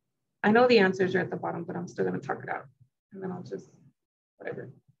 I know the answers are at the bottom, but I'm still gonna talk it out. And then I'll just,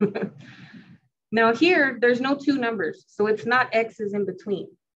 whatever. Now here, there's no two numbers. So it's not X is in between.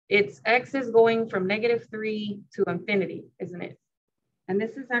 It's X is going from -3 to infinity, isn't it? And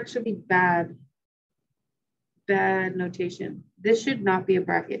this is actually bad notation. This should not be a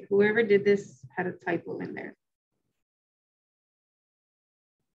bracket. Whoever did this had a typo in there.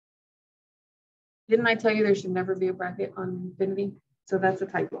 Didn't I tell you there should never be a bracket on infinity? So that's a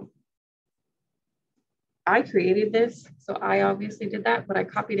typo. I created this, so I obviously did that, but I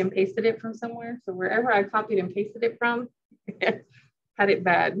copied and pasted it from somewhere. So wherever I copied and pasted it from, had it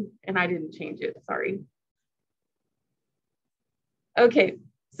bad, and I didn't change it, sorry. Okay,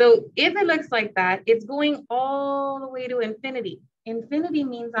 so if it looks like that, it's going all the way to infinity. Infinity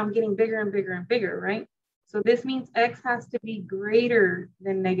means I'm getting bigger and bigger and bigger, right? So this means X has to be greater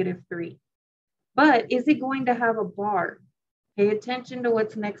than -3. But is it going to have a bar? Pay attention to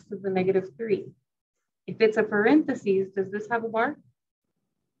what's next to the -3. If it's a parentheses, does this have a bar?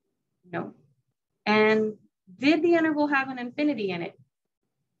 No. And did the interval have an infinity in it?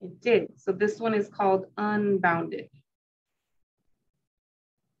 It did. So this one is called unbounded.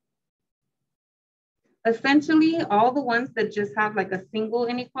 Essentially, all the ones that just have like a single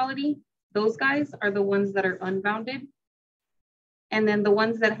inequality, those guys are the ones that are unbounded. And then the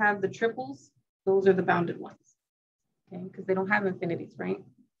ones that have the triples, those are the bounded ones, okay? Because they don't have infinities, right?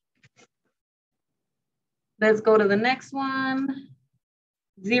 Let's go to the next one,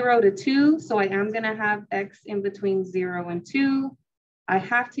 0 to 2. So I am gonna have X in between 0 and 2. I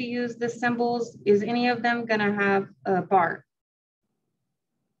have to use the symbols. Is any of them gonna have a bar?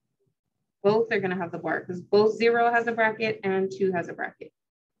 Both are gonna have the bar because both 0 has a bracket and 2 has a bracket.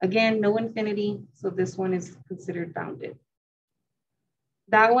 Again, no infinity, so this one is considered bounded.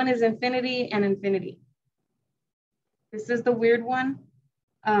 That one is infinity and infinity. This is the weird one.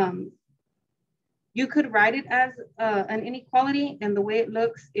 You could write it as an inequality, and the way it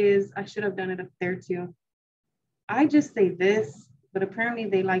looks is, I should have done it up there too. I just say this, but apparently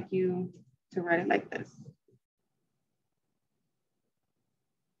they like you to write it like this.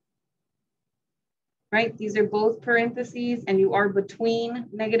 right? These are both parentheses and you are between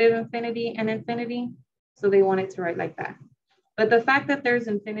negative infinity and infinity. So they want it to write like that. But the fact that there's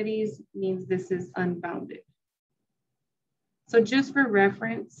infinities means this is unbounded. So just for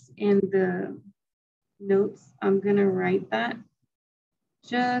reference in the notes, I'm gonna write that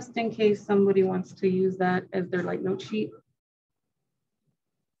just in case somebody wants to use that as their like note sheet,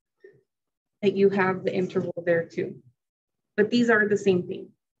 that you have the interval there too. But these are the same thing.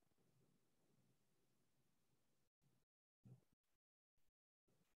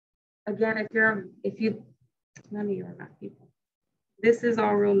 Again, none of you are math people. This is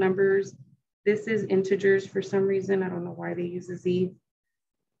all real numbers. This is integers for some reason. I don't know why they use a Z.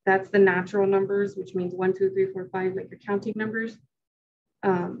 That's the natural numbers, which means 1, 2, 3, 4, 5, like your counting numbers.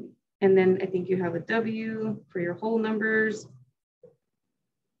 And then I think you have a W for your whole numbers.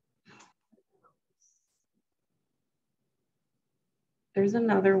 There's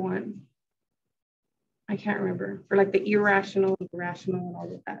another one. I can't remember, for like the irrational, rational, and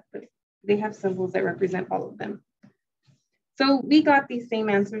all of that, but they have symbols that represent all of them. So we got these same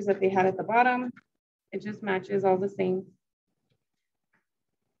answers that they had at the bottom. It just matches all the same.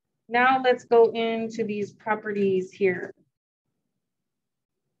 Now let's go into these properties here.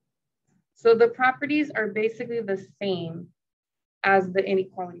 So the properties are basically the same as the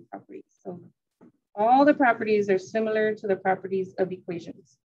inequality properties. So all the properties are similar to the properties of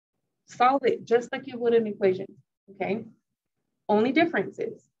equations. Solve it just like you would an equation, okay? Only difference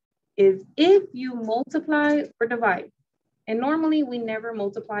is if you multiply or divide, and normally we never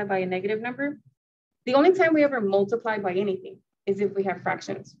multiply by a negative number. The only time we ever multiply by anything is if we have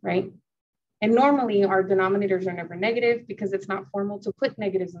fractions, right? And normally our denominators are never negative because it's not formal to put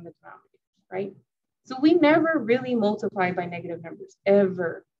negatives in the denominators, right? So we never really multiply by negative numbers,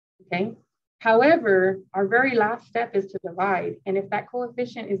 ever, okay? However, our very last step is to divide. And if that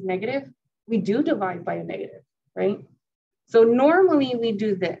coefficient is negative, we do divide by a negative, right? So normally we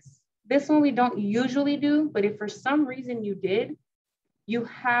do this. This one we don't usually do, but if for some reason you did, you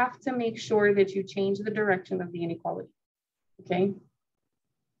have to make sure that you change the direction of the inequality, okay?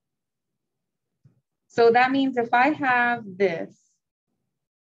 So that means if I have this,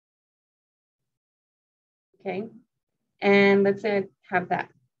 okay, and let's say I have that,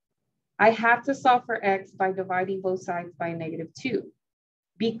 I have to solve for x by dividing both sides by a -2.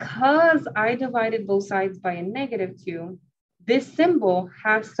 Because I divided both sides by a -2, this symbol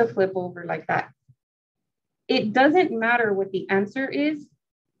has to flip over like that. It doesn't matter what the answer is.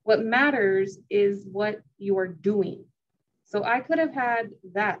 What matters is what you are doing. So I could have had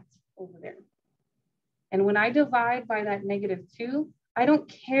that over there. And when I divide by that -2, I don't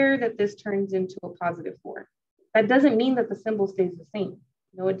care that this turns into a +4. That doesn't mean that the symbol stays the same.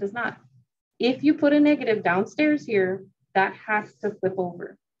 No, it does not. If you put a negative downstairs here, that has to flip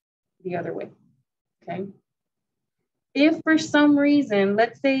over the other way, okay? If for some reason,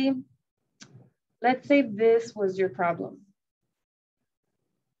 let's say this was your problem.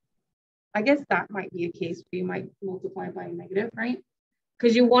 I guess that might be a case where you might multiply by a negative, right?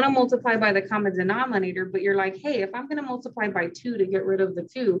 Because you want to multiply by the common denominator, but you're like, hey, if I'm going to multiply by 2 to get rid of the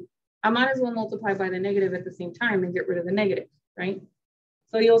 2, I might as well multiply by the negative at the same time and get rid of the negative, right?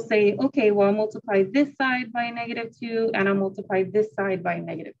 So you'll say, okay, well, I'll multiply this side by a -2 and I'll multiply this side by a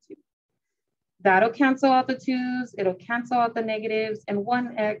 -2. That'll cancel out the 2's, it'll cancel out the negatives, and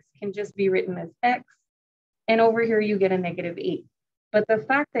 1x can just be written as x. And over here, you get a -8. But the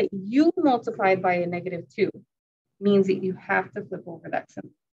fact that you multiplied by a -2 means that you have to flip over that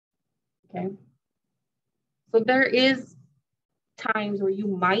symbol, okay? So there is times where you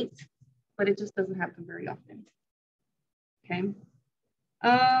might, but it just doesn't happen very often, okay?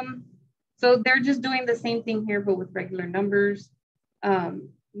 So they're just doing the same thing here, but with regular numbers.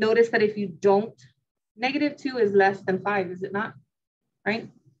 Notice that if you don't, -2 is less than 5, is it not?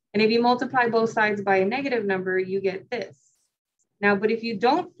 Right? And if you multiply both sides by a negative number, you get this. Now, but if you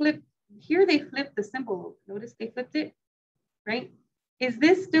don't flip, here they flip the symbol. Notice they flipped it, right? Is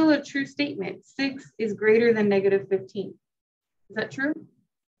this still a true statement? 6 is greater than -15. Is that true?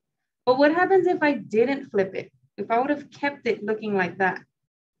 But what happens if I didn't flip it? If I would have kept it looking like that?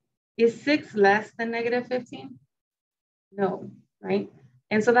 Is 6 less than -15? No, right?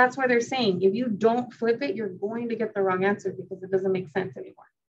 And so that's why they're saying, if you don't flip it, you're going to get the wrong answer because it doesn't make sense anymore,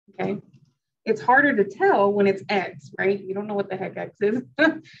 okay? It's harder to tell when it's X, right? You don't know what the heck X is.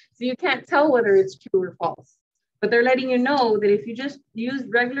 So you can't tell whether it's true or false. But they're letting you know that if you just use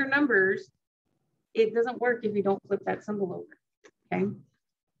regular numbers, it doesn't work if you don't flip that symbol over, okay?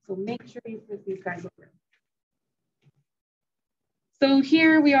 So make sure you flip these guys over. So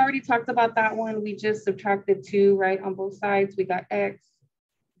here we already talked about that one. We just subtracted 2, right? On both sides, we got X.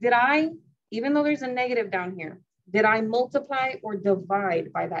 Did I even though there's a negative down here, did I multiply or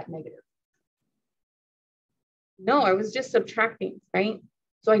divide by that negative? No, I was just subtracting, right?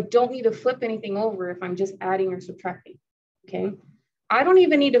 So I don't need to flip anything over if I'm just adding or subtracting, okay? I don't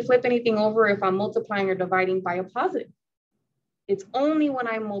even need to flip anything over if I'm multiplying or dividing by a positive. It's only when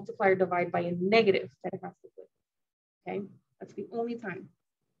I multiply or divide by a negative that it has to flip, okay? That's the only time.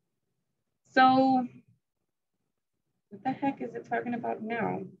 So what the heck is it talking about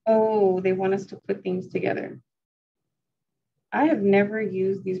now? Oh, they want us to put things together. I have never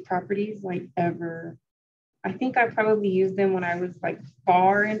used these properties like ever. I think I probably used them when I was like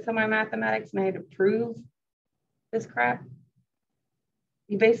far into my mathematics and I had to prove this crap.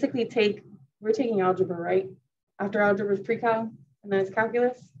 You basically we're taking algebra, right? After algebra is pre-cal and then it's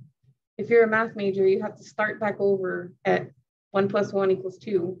calculus. If you're a math major, you have to start back over at 1 + 1 =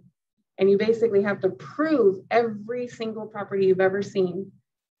 2. And you basically have to prove every single property you've ever seen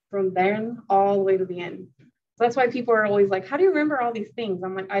from then all the way to the end. So that's why people are always like, how do you remember all these things?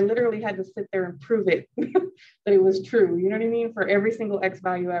 I'm like, I literally had to sit there and prove it, that it was true. You know what I mean? For every single X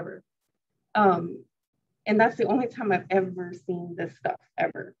value ever. And that's the only time I've ever seen this stuff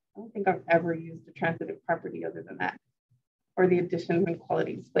ever. I don't think I've ever used a transitive property other than that, or the addition of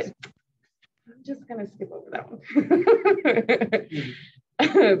inequalities, but I'm just gonna skip over that one.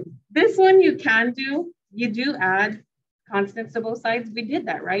 This one you can do. You do add constants to both sides. We did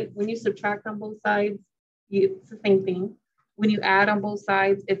that, right? When you subtract on both sides, it's the same thing. When you add on both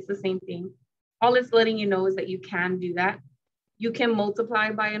sides, it's the same thing. All it's letting you know is that you can do that. You can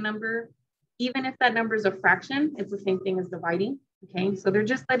multiply by a number. Even if that number is a fraction, it's the same thing as dividing, okay? So they're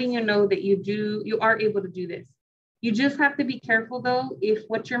just letting you know that you are able to do this. You just have to be careful though, if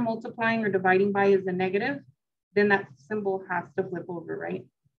what you're multiplying or dividing by is a negative, then that symbol has to flip over, right?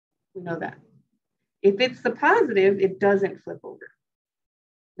 We know that. If it's the positive, it doesn't flip over.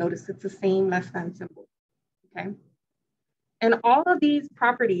 Notice it's the same less than symbol, okay? And all of these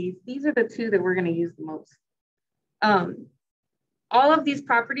properties, these are the two that we're gonna use the most. All of these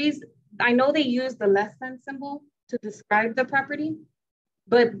properties, I know they use the less than symbol to describe the property,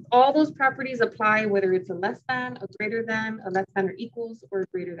 but all those properties apply whether it's a less than, a greater than, a less than or equals, or a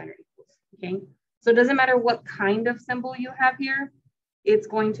greater than or equals, okay? So it doesn't matter what kind of symbol you have here, it's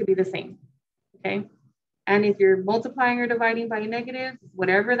going to be the same, okay? And if you're multiplying or dividing by a negative,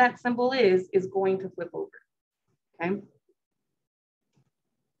 whatever that symbol is going to flip over, okay?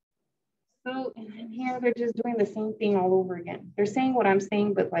 So, and then here they're just doing the same thing all over again. They're saying what I'm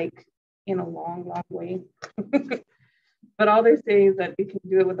saying, but like in a long, long way. But all they're saying is that you can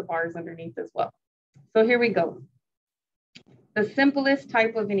do it with the bars underneath as well. So here we go. The simplest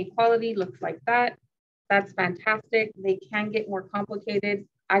type of inequality looks like that. That's fantastic. They can get more complicated.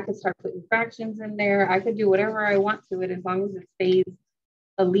 I could start putting fractions in there. I could do whatever I want to it as long as it stays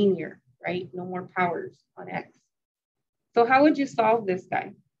a linear, right? No more powers on X. So how would you solve this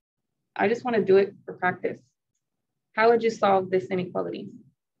guy? I just want to do it for practice. How would you solve this inequality?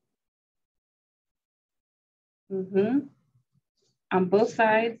 On both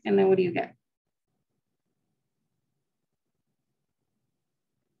sides, and then what do you get?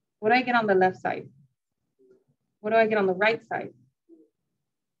 What do I get on the left side? What do I get on the right side?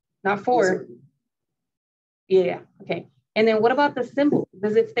 Not 4. Yeah, okay. And then what about the symbol?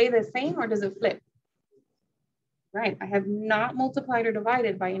 Does it stay the same or does it flip? Right, I have not multiplied or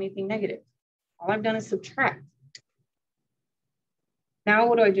divided by anything negative. All I've done is subtract. Now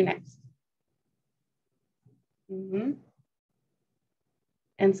what do I do next?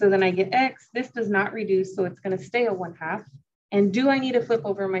 And so then I get X. This does not reduce, so it's going to stay a 1/2. And do I need to flip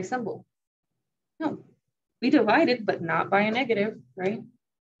over my symbol? No, we divided, but not by a negative, right?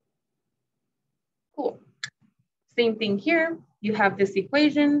 Cool. Same thing here. You have this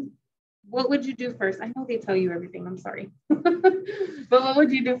equation. What would you do first? I know they tell you everything, I'm sorry. But what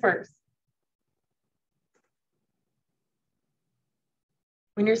would you do first?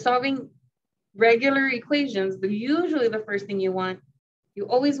 When you're solving regular equations, usually the first thing you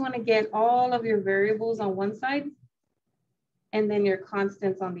always want to get all of your variables on one side and then your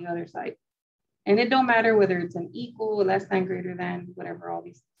constants on the other side. And it don't matter whether it's an equal, less than, greater than, whatever, all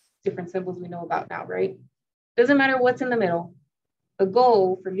these different symbols we know about now, right? Doesn't matter what's in the middle. The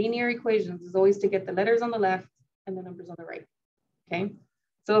goal for linear equations is always to get the letters on the left and the numbers on the right, okay?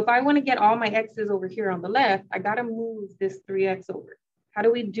 So if I want to get all my X's over here on the left, I got to move this 3X over. How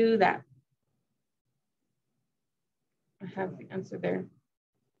do we do that? I have the answer there.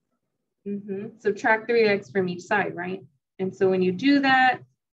 Subtract 3X from each side, right? And so when you do that,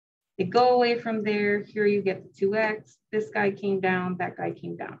 they go away from there. Here you get the 2X. This guy came down, that guy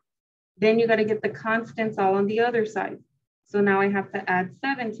came down. Then you got to get the constants all on the other side. So now I have to add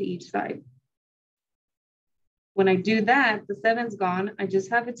 7 to each side. When I do that, the 7's gone. I just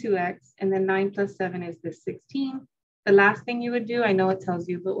have a 2x, and then 9 plus 7 is this 16. The last thing you would do, I know it tells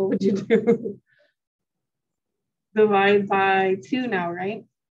you, but what would you do? Divide by 2 now, right?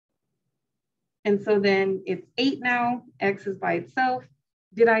 And so then it's 8 now, x is by itself.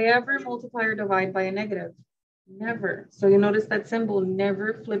 Did I ever multiply or divide by a negative? Never. So you notice that symbol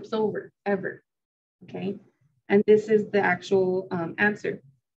never flips over, ever, okay? And this is the actual answer.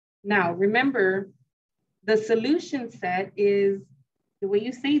 Now, remember, the solution set is, the way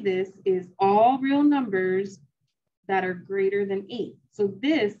you say this is all real numbers that are greater than 8. So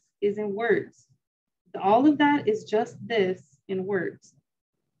this is in words. All of that is just this in words.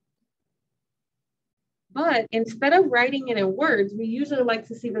 But instead of writing it in words, we usually like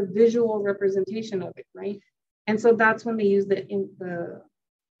to see the visual representation of it, right? And so that's when they use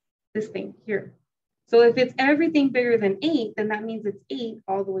this thing here. So if it's everything bigger than 8, then that means it's 8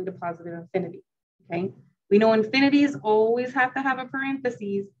 all the way to positive infinity, okay? We know infinities always have to have a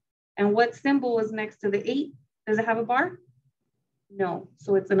parentheses. And what symbol is next to the 8? Does it have a bar? No,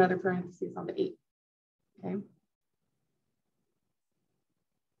 so it's another parentheses on the 8, okay?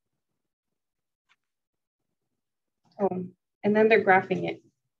 Oh, and then they're graphing it.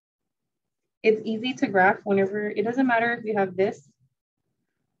 It's easy to graph whenever, it doesn't matter if you have this.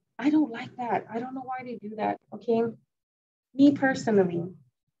 I don't like that. I don't know why they do that, okay? Me personally,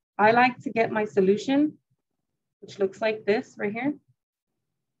 I like to get my solution, which looks like this right here.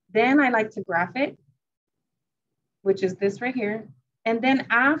 Then I like to graph it, which is this right here. And then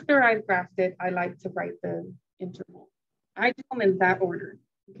after I've graphed it, I like to write the interval. I do them in that order,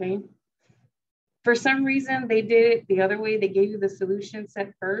 okay? For some reason, they did it the other way. They gave you the solution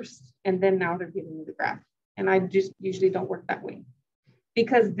set first, and then now they're giving you the graph. And I just usually don't work that way.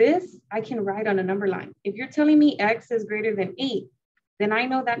 Because this, I can write on a number line. If you're telling me x is greater than 8, then I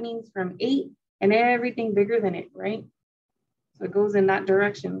know that means from 8 and everything bigger than it, right? So it goes in that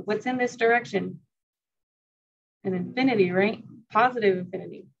direction. What's in this direction? An infinity, right? Positive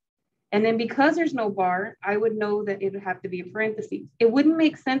infinity. And then because there's no bar, I would know that it would have to be a parentheses. It wouldn't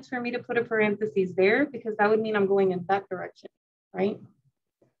make sense for me to put a parentheses there because that would mean I'm going in that direction, right?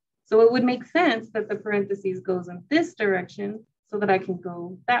 So it would make sense that the parentheses goes in this direction so that I can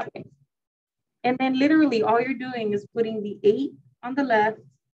go that way. And then literally all you're doing is putting the 8 on the left,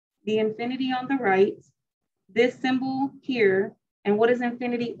 the infinity on the right, this symbol here, and what does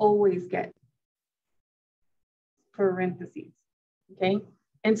infinity always get? Parentheses, okay?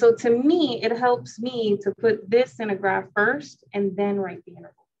 And so to me, it helps me to put this in a graph first and then write the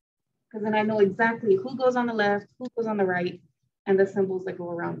interval. Because then I know exactly who goes on the left, who goes on the right, and the symbols that go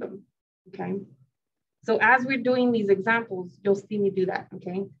around them, okay? So as we're doing these examples, you'll see me do that,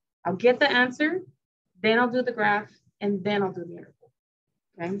 okay? I'll get the answer, then I'll do the graph, and then I'll do the interval,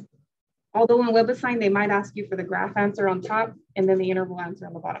 okay? Although in WebAssign, they might ask you for the graph answer on top and then the interval answer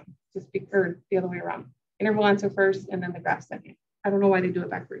on the bottom, or the other way around. Interval answer first and then the graph second. I don't know why they do it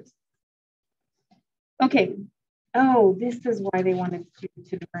backwards. Okay. Oh, this is why they wanted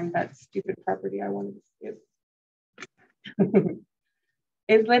to learn that stupid property I wanted to skip.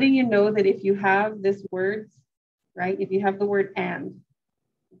 It's letting you know that if you have this words, right? If you have the word and,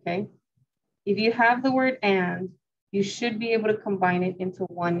 okay? If you have the word and, you should be able to combine it into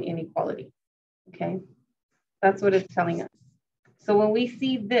one inequality, okay? That's what it's telling us. So when we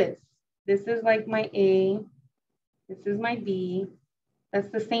see this is like my A, this is my B, that's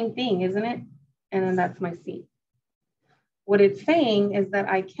the same thing, isn't it? And then that's my C. What it's saying is that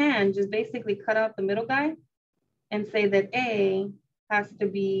I can just basically cut out the middle guy and say that A has to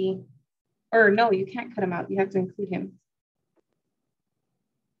be, or no, you can't cut him out. You have to include him.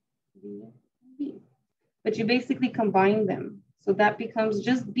 B. But you basically combine them. So that becomes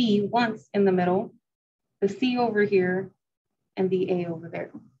just B once in the middle, the C over here, and the A over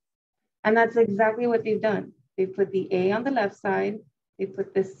there. And that's exactly what they've done. They put the A on the left side, they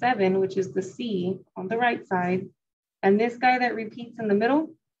put this 7, which is the C, on the right side, and this guy that repeats in the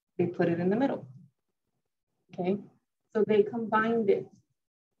middle, they put it in the middle, okay? So they combined it.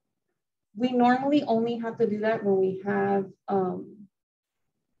 We normally only have to do that when we have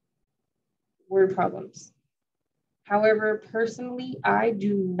word problems. However, personally, I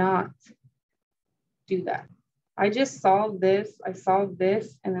do not do that. I just solve this, I solve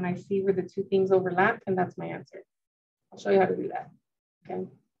this, and then I see where the two things overlap, and that's my answer. I'll show you how to do that, okay?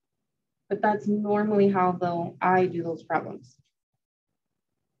 But that's normally how I do those problems.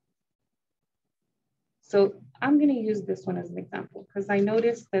 So I'm gonna use this one as an example because I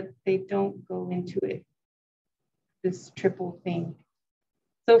noticed that they don't go into it, this triple thing.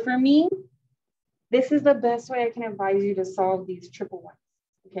 So for me, this is the best way I can advise you to solve these triple ones,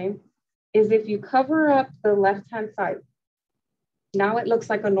 okay? is if you cover up the left-hand side, now it looks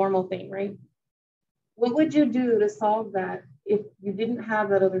like a normal thing, right? What would you do to solve that if you didn't have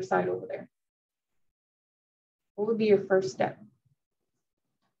that other side over there? What would be your first step?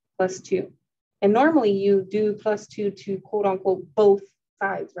 +2. And normally you do +2 to quote unquote both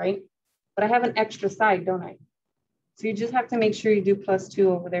sides, right? But I have an extra side, don't I? So you just have to make sure you do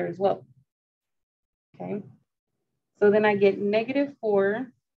 +2 over there as well. Okay. So then I get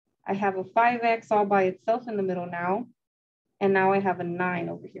 -4. I have a 5x all by itself in the middle now. And now I have a 9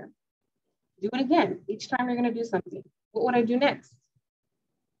 over here. Do it again. Each time you're going to do something. What would I do next?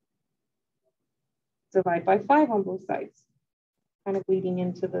 Divide by 5 on both sides. Kind of bleeding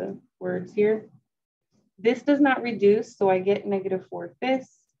into the words here. This does not reduce, so I get -4/5.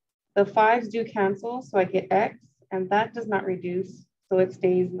 The 5s do cancel, so I get x, and that does not reduce, so it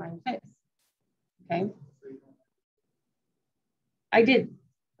stays 9/5. Okay. I did.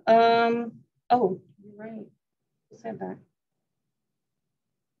 Oh, you're right. Who said that?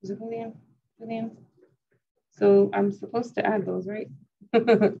 Was it Julian? Julian? So I'm supposed to add those, right?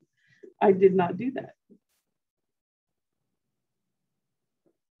 I did not do that.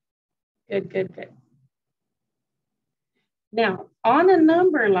 Good, good, good. Now, on a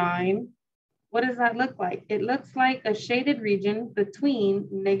number line, what does that look like? It looks like a shaded region between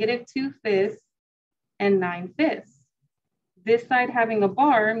 -2/5 and 9/5. This side having a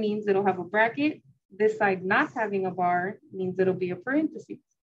bar means it'll have a bracket. This side not having a bar means it'll be a parentheses,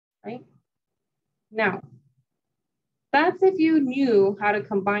 right? Now, that's if you knew how to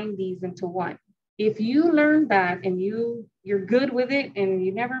combine these into one. If you learned that and you're good with it and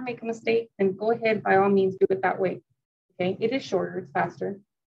you never make a mistake, then go ahead, by all means, do it that way. Okay, it is shorter, it's faster.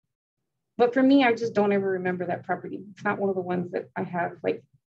 But for me, I just don't ever remember that property. It's not one of the ones that I have like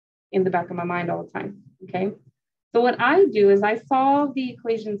in the back of my mind all the time, okay? So what I do is I solve the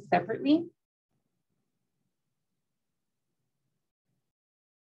equations separately.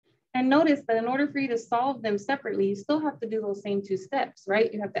 And notice that in order for you to solve them separately, you still have to do those same 2 steps,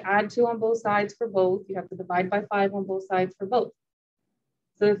 right? You have to add 2 on both sides for both. You have to divide by 5 on both sides for both.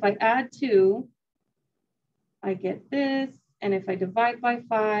 So if I add 2, I get this. And if I divide by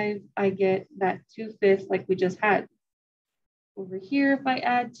 5, I get that 2/5 like we just had. Over here, if I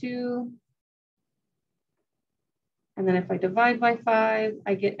add 2, and then if I divide by 5,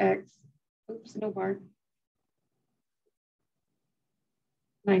 I get x. Oops, no bar.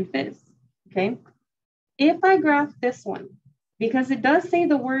 9/5, okay? If I graph this one, because it does say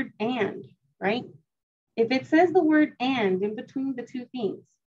the word and, right? If it says the word and in between the 2 things,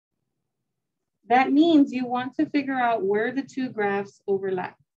 that means you want to figure out where the 2 graphs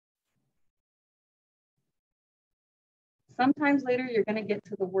overlap. Sometimes later you're going to get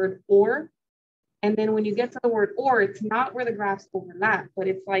to the word or, and then when you get to the word or, it's not where the graphs overlap, but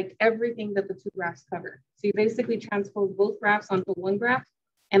it's like everything that the 2 graphs cover. So you basically transpose both graphs onto one graph,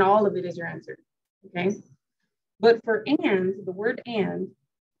 and all of it is your answer, okay? But for and, the word and,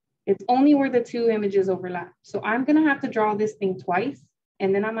 it's only where the 2 images overlap. So I'm going to have to draw this thing twice,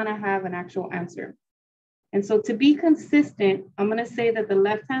 and then I'm going to have an actual answer. And so to be consistent, I'm going to say that the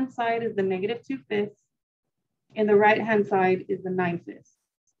left-hand side is the -2/5, and the right-hand side is the 9/5,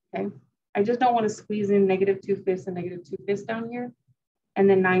 okay? I just don't want to squeeze in -2/5 and -2/5 down here, and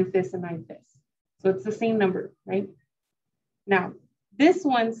then 9/5 and 9/5. So it's the same number, right? Now, this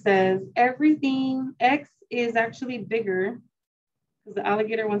one says everything, X is actually bigger, because the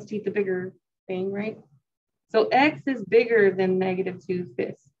alligator wants to eat the bigger thing, right? So X is bigger than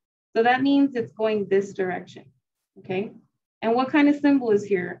 -2/5. So that means it's going this direction, okay? And what kind of symbol is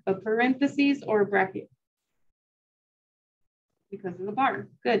here? A parentheses or a bracket? Because of the bar,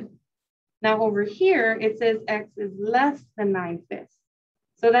 good. Now over here, it says X is less than 9/5.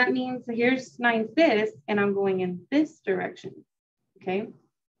 So that means here's 9/5 and I'm going in this direction, okay?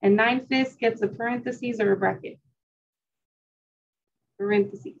 And 9/5 gets a parentheses or a bracket.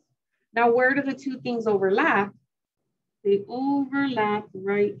 Parentheses. Now, where do the 2 things overlap? They overlap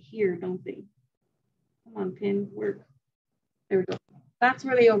right here, don't they? Come on, pin, work. There we go. That's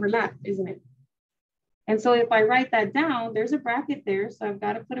where they overlap, isn't it? And so if I write that down, there's a bracket there. So I've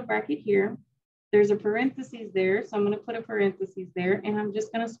got to put a bracket here. There's a parentheses there. So I'm going to put a parentheses there. And I'm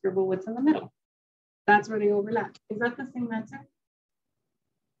just going to scribble what's in the middle. That's where they overlap. Is that the same answer?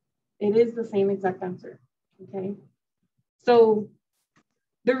 It is the same exact answer, okay? So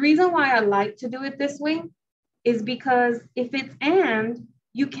the reason why I like to do it this way is because if it's and,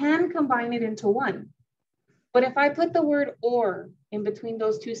 you can combine it into one. But if I put the word or in between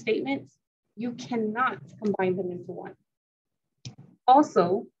those 2 statements, you cannot combine them into one.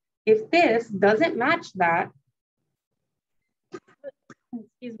 Also, if this doesn't match that,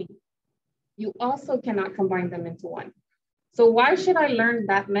 excuse me, You also cannot combine them into one. So why should I learn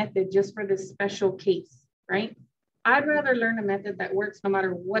that method just for this special case, right? I'd rather learn a method that works no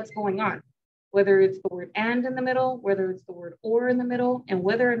matter what's going on, whether it's the word and in the middle, whether it's the word or in the middle, and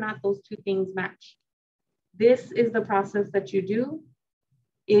whether or not those two things match. This is the process that you do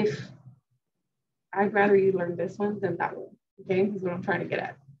if I'd rather you learn this one than that one, okay? Is what I'm trying to get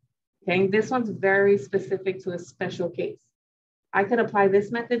at, okay? This one's very specific to a special case. I could apply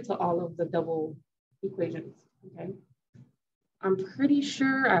this method to all of the double equations, okay? I'm pretty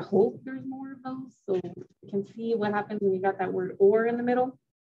sure, I hope there's more of those so you can see what happens when you got that word or in the middle.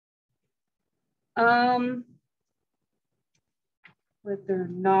 But they're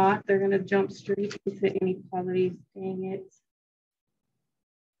not, they're gonna jump straight into inequalities, dang it.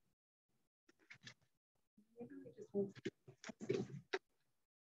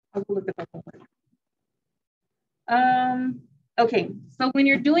 I'll go look at that one. Okay, so when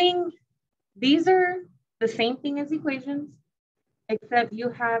you're doing, these are the same thing as equations, except you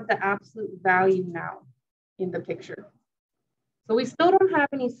have the absolute value now in the picture. So we still don't have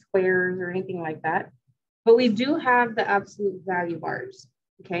any squares or anything like that, but we do have the absolute value bars,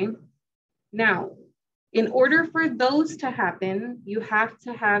 okay? Now, in order for those to happen, you have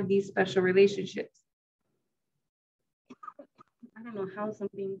to have these special relationships. I don't know how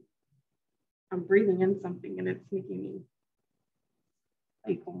I'm breathing in something and it's making me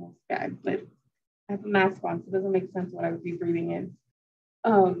like almost gag, but I have a mask on, so it doesn't make sense what I would be breathing in.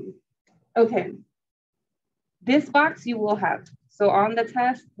 Okay, this box you will have. So on the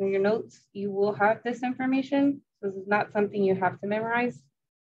test, in your notes, you will have this information. This is not something you have to memorize.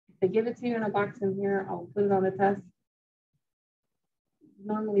 If they give it to you in a box in here, I'll put it on the test.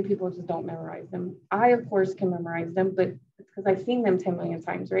 Normally people just don't memorize them. I, of course, can memorize them, but it's because I've seen them 10 million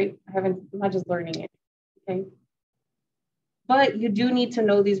times, right? I'm not just learning it, okay? But you do need to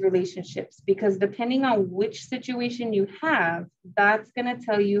know these relationships because depending on which situation you have, that's gonna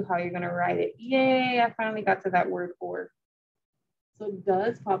tell you how you're gonna write it. Yay, I finally got to that word or. So it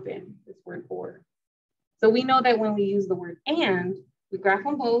does pop in, this word or. So we know that when we use the word and, we graph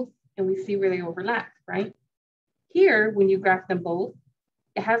them both and we see where they overlap, right? Here, when you graph them both,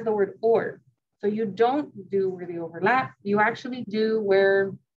 it has the word or. So you don't do where they overlap, you actually do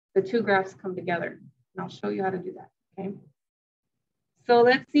where the two graphs come together. And I'll show you how to do that, okay? So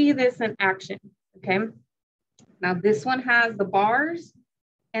let's see this in action, okay? Now this one has the bars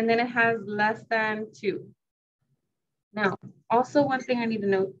and then it has less than 2. Now, also one thing I need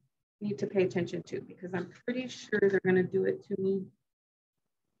to pay attention to because I'm pretty sure they're gonna do it to me.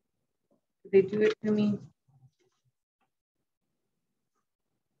 Did they do it to me?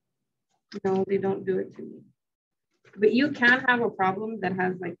 No, they don't do it to me. But you can have a problem that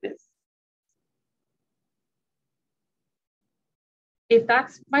has like this. If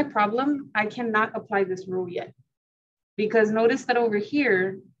that's my problem, I cannot apply this rule yet. Because notice that over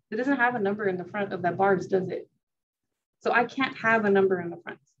here, it doesn't have a number in the front of that bars, does it? So I can't have a number in the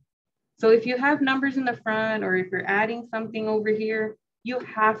front. So if you have numbers in the front or if you're adding something over here, you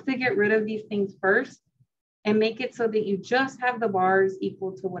have to get rid of these things first and make it so that you just have the bars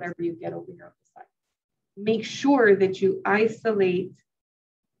equal to whatever you get over here on the side. Make sure that you isolate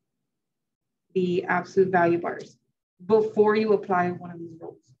the absolute value bars before you apply one of these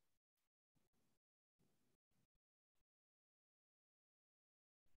rules.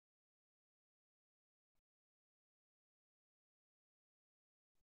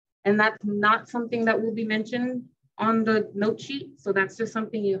 And that's not something that will be mentioned on the note sheet. So that's just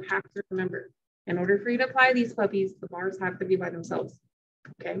something you have to remember. In order for you to apply these puppies, the bars have to be by themselves,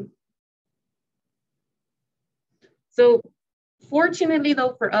 okay? So fortunately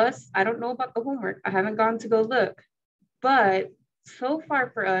though for us, I don't know about the homework. I haven't gone to go look, but so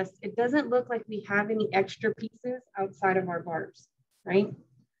far for us, it doesn't look like we have any extra pieces outside of our bars, right?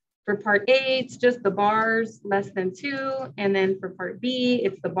 For part A, it's just the bars less than 2. And then for part B,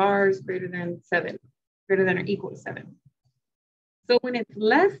 it's the bars greater than 7, greater than or equal to 7. So when it's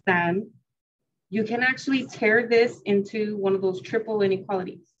less than, you can actually tear this into one of those triple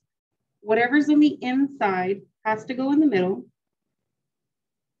inequalities. Whatever's in the inside has to go in the middle.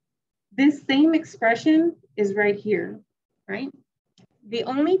 This same expression is right here, right? The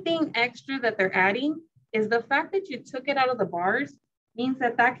only thing extra that they're adding is the fact that you took it out of the bars means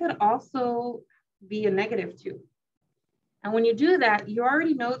that that could also be a -2. And when you do that, you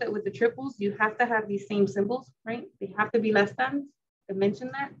already know that with the triples, you have to have these same symbols, right? They have to be less than to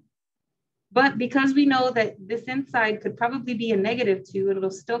mention that. But because we know that this inside could probably be a -2 and it'll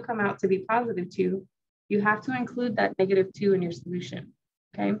still come out to be +2, you have to include that -2 in your solution,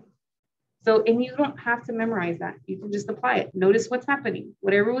 okay? So, and you don't have to memorize that. You can just apply it. Notice what's happening.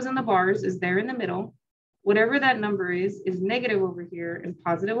 Whatever was in the bars is there in the middle. Whatever that number is negative over here and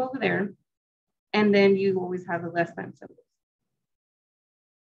positive over there. And then you always have a less than symbol.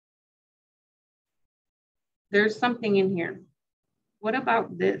 There's something in here. What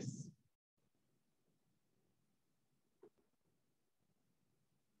about this?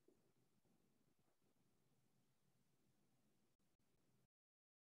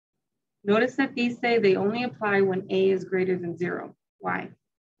 Notice that these say they only apply when A is greater than 0. Why?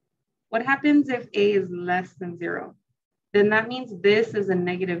 What happens if A is less than 0? Then that means this is a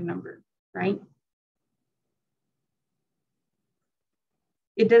negative number, right?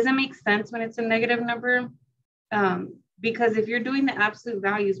 It doesn't make sense when it's a negative number because if you're doing the absolute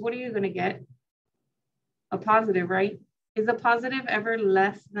values, what are you going to get? A positive, right? Is a positive ever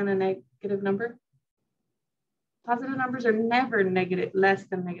less than a negative number? Positive numbers are never negative, less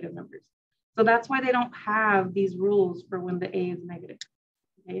than negative numbers. So that's why they don't have these rules for when the A is negative.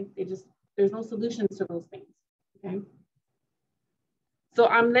 Okay, there's no solutions to those things. Okay. So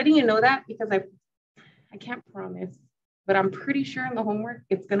I'm letting you know that because I can't promise, but I'm pretty sure in the homework,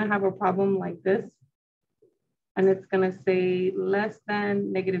 it's gonna have a problem like this. And it's gonna say less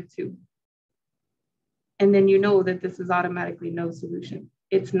than -2. And then you know that this is automatically no solution.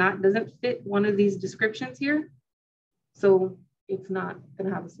 It's not, doesn't fit one of these descriptions here. So it's not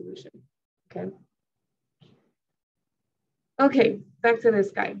gonna have a solution, okay? Okay, back to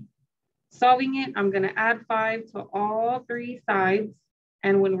this guy. Solving it, I'm gonna add 5 to all 3 sides.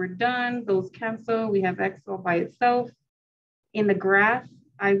 And when we're done, those cancel, we have X all by itself. In the graph,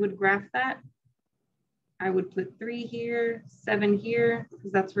 I would graph that. I would put 3 here, 7 here,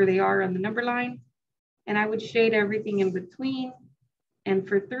 because that's where they are on the number line. And I would shade everything in between. And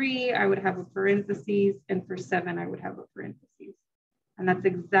for 3, I would have a parentheses. And for 7, I would have a parentheses. And that's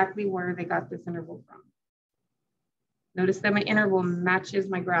exactly where they got this interval from. Notice that my interval matches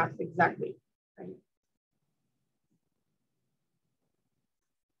my graph exactly, right?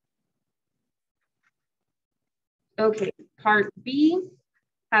 Okay, part B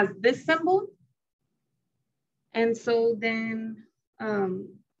has this symbol. And so then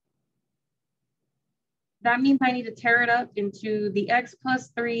that means I need to tear it up into the X plus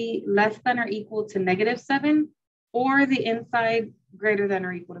 3 less than or equal to -7 or the inside greater than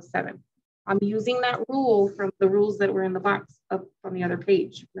or equal to 7. I'm using that rule from the rules that were in the box up on the other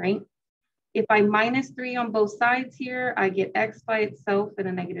page, right? If I -3 on both sides here, I get X by itself and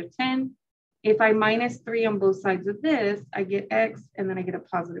a -10. If I -3 on both sides of this, I get X and then I get a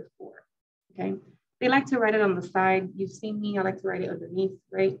 +4, okay? They like to write it on the side. You've seen me, I like to write it underneath,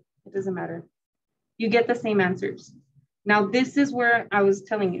 right? It doesn't matter. You get the same answers. Now, this is where I was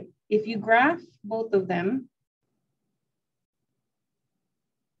telling you, if you graph both of them,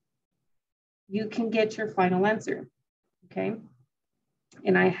 you can get your final answer, okay?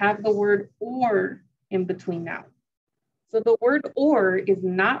 And I have the word or in between now. So the word or is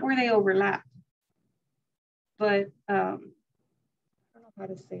not where they overlap, but I don't know how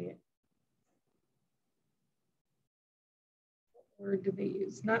to say it. What word do they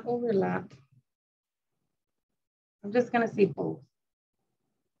use? Not overlap. I'm just gonna say both.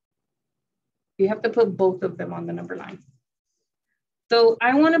 You have to put both of them on the number line. So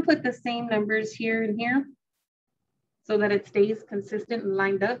I wanna put the same numbers here and here so that it stays consistent and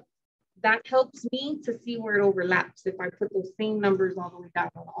lined up. That helps me to see where it overlaps if I put those same numbers all the way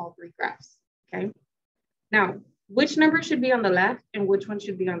down on all 3 graphs, okay? Now, which number should be on the left and which one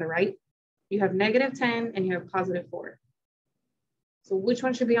should be on the right? You have -10 and you have +4. So which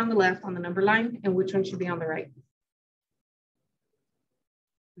one should be on the left on the number line and which one should be on the right?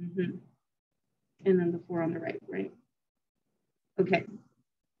 And then the 4 on the right, right? Okay.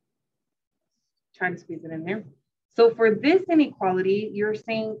 Try to squeeze it in there. So for this inequality, you're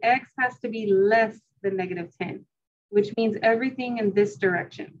saying X has to be less than -10, which means everything in this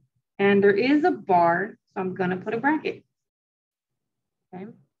direction. And there is a bar, so I'm gonna put a bracket, okay?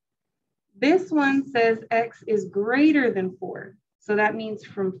 This one says X is greater than 4. So that means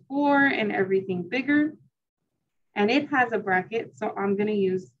from 4 and everything bigger. And it has a bracket, so I'm gonna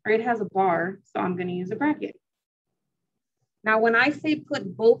use, or it has a bar, so I'm gonna use a bracket. Now, when I say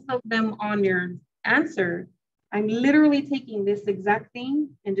put both of them on your answer, I'm literally taking this exact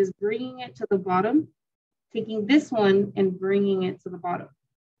thing and just bringing it to the bottom, taking this one and bringing it to the bottom,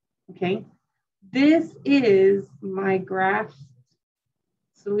 okay? This is my graph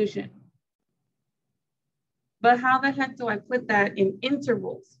solution. But how the heck do I put that in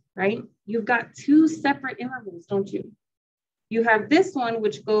intervals, right? You've got 2 separate intervals, don't you? You have this one,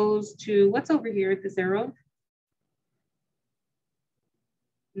 which goes to, what's over here at this arrow?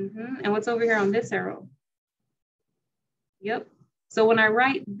 And what's over here on this arrow? Yep. So when I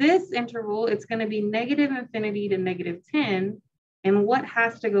write this interval, it's going to be negative infinity to negative 10. And what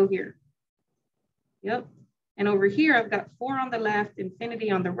has to go here? Yep. And over here, I've got 4 on the left,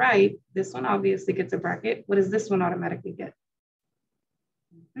 infinity on the right. This one obviously gets a bracket. What does this one automatically get?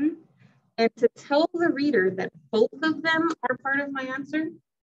 And to tell the reader that both of them are part of my answer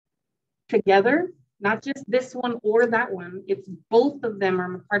together, not just this one or that one, it's both of them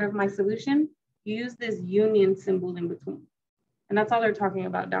are part of my solution, use this union symbol in between. And that's all they're talking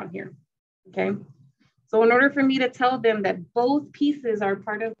about down here, okay? So in order for me to tell them that both pieces are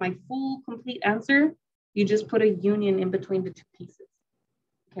part of my full, complete answer, you just put a union in between the 2 pieces,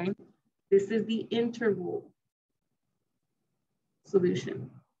 okay? This is the interval solution.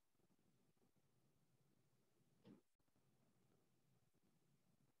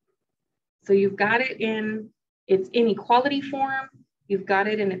 So you've got it in its inequality form, you've got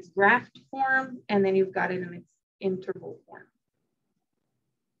it in its graphed form, and then you've got it in its interval form.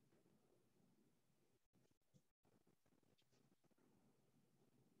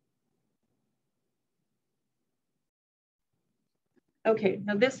 Okay,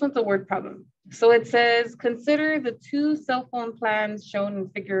 now this one's a word problem. So it says, consider the 2 cell phone plans shown in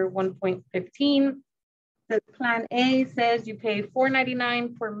figure 1.15. The plan A says you pay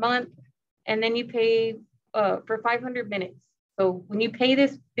 $4.99 per month, and then you pay for 500 minutes. So when you pay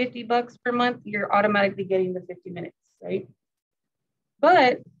this $50 per month, you're automatically getting the 50 minutes, right?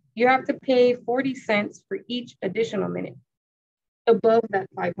 But you have to pay 40 cents for each additional minute above that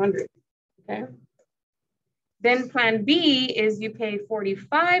 500, okay? Then plan B is you pay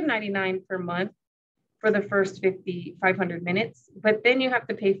 $45.99 per month for the first 500 minutes, but then you have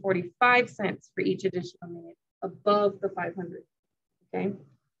to pay 45 cents for each additional minute above the 500, okay?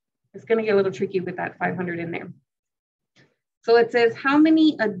 It's gonna get a little tricky with that 500 in there. So it says, how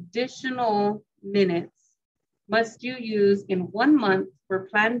many additional minutes must you use in 1 month for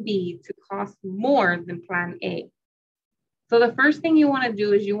plan B to cost more than plan A? So the first thing you wanna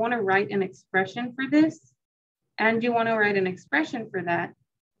do is you wanna write an expression for this, and you wanna write an expression for that.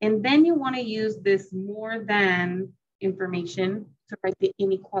 And then you wanna use this more than information to write the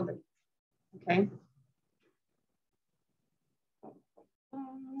inequality, okay?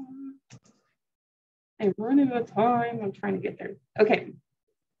 I'm running out of time, I'm trying to get there. Okay,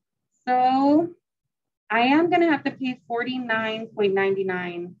 so I am gonna have to pay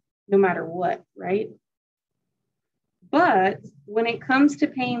 $49.99 no matter what, right? But when it comes to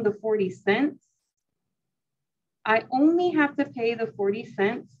paying the 40 cents, I only have to pay the 40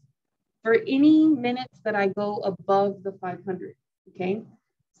 cents for any minutes that I go above the 500, okay?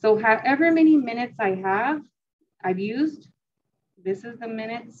 So however many minutes I've used, this is the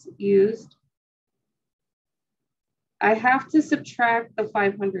minutes used, I have to subtract the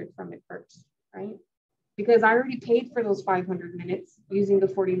 500 from it first, right? Because I already paid for those 500 minutes using the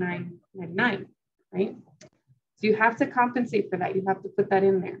 $49.99, right? So you have to compensate for that. You have to put that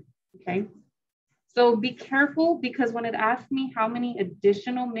in there, okay? So be careful, because when it asks me how many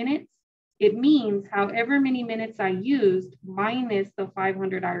additional minutes, it means however many minutes I used minus the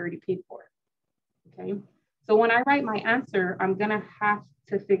 500 I already paid for, okay? So when I write my answer, I'm gonna have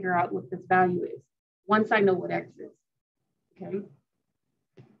to figure out what this value is once I know what X is, okay?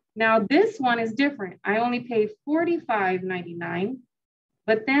 Now this one is different. I only pay $45.99,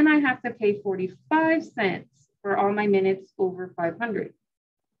 but then I have to pay 45 cents for all my minutes over 500.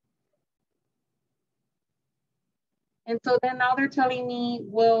 And so then now they're telling me,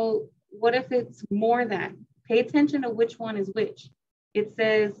 well, what if it's more than? Pay attention to which one is which. It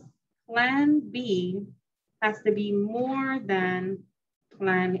says plan B has to be more than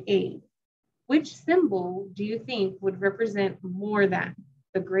plan A. Which symbol do you think would represent more than?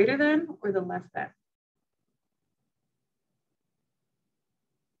 The greater than or the less than?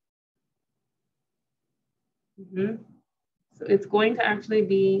 So it's going to actually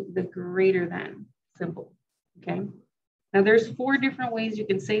be the greater than symbol, okay? Now there's 4 different ways you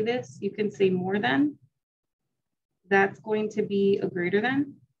can say this. You can say more than. That's going to be a greater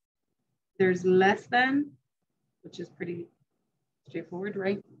than. There's less than, which is pretty straightforward,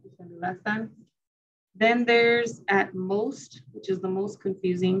 right? Less than. Then there's at most, which is the most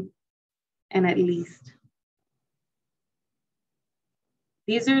confusing, and at least.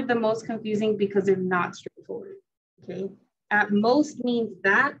 These are the most confusing because they're not straightforward, okay? At most means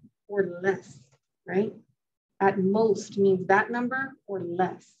that or less, right? At most means that number or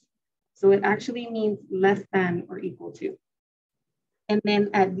less. So it actually means less than or equal to. And then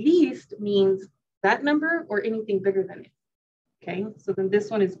at least means that number or anything bigger than it, okay? So then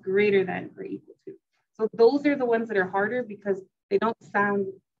this one is greater than or equal to. So those are the ones that are harder because They don't sound,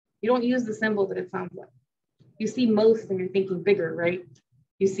 you don't use the symbol that it sounds like. You see most and you're thinking bigger, right?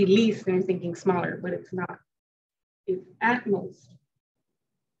 You see least and you're thinking smaller, but it's not. It's at most.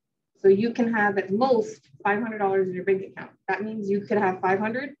 So you can have at most $500 in your bank account. That means you could have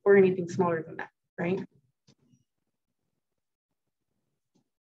 500 or anything smaller than that, right?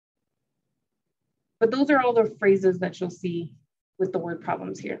 But those are all the phrases that you'll see with the word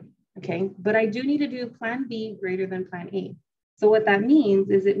problems here, okay? But I do need to do plan B greater than plan A. So what that means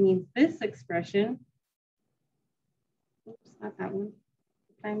is it means this expression, oops, not that one,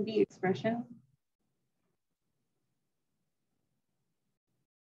 plan B expression,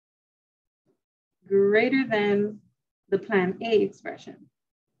 greater than the plan A expression.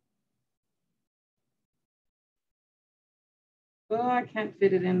 Oh, I can't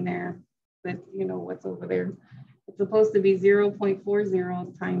fit it in there, but you know what's over there. It's supposed to be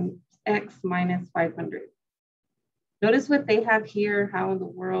 0.40 times x minus 500. Notice what they have here, how in the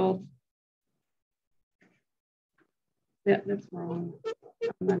world. Yeah, that's wrong.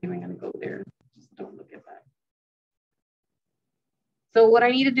 I'm not even gonna go there. Just don't look at that. So what I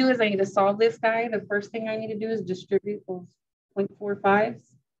need to do is I need to solve this guy. The first thing I need to do is distribute those 0.45s.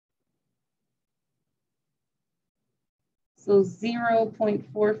 So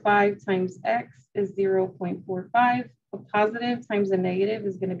 0.45 times x is 0.45. A positive times a negative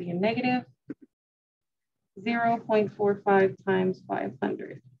is going to be a negative. 0.45 times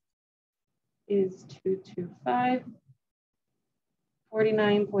 500 is 225.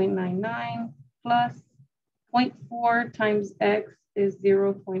 49.99 plus 0.4 times x is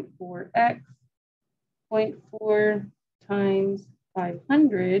 0.4x. 0.4 times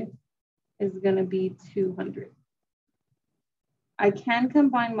 500 is going to be 200. I can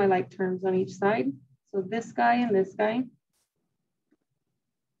combine my like terms on each side. So this guy and this guy.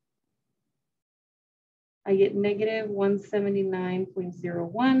 I get negative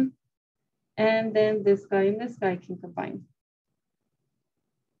 179.01. And then this guy and this guy can combine.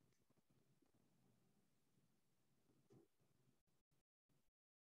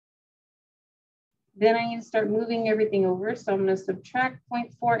 Then I need to start moving everything over. So I'm going to subtract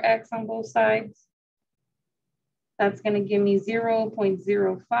 0.4x on both sides. That's going to give me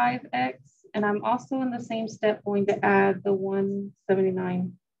 0.05x. And I'm also in the same step going to add the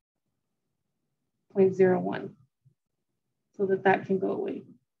 179.01 so that that can go away.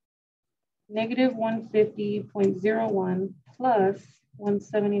 Negative 150.01 plus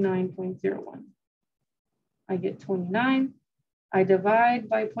 179.01. I get 29. I divide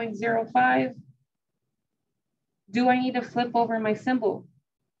by 0.05. Do I need to flip over my symbol?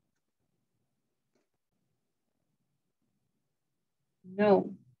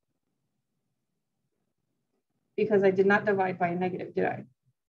 No. Because I did not divide by a negative, did I?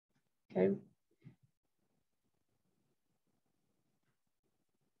 Okay.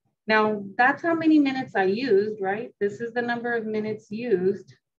 Now, that's how many minutes I used, right? This is the number of minutes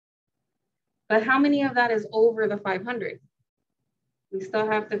used. But how many of that is over the 500? We still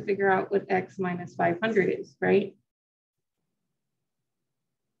have to figure out what x minus 500 is, right?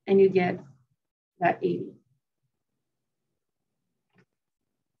 And you get that 80.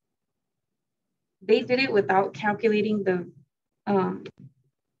 They did it without calculating the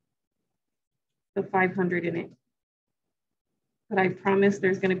 500 in it. But I promise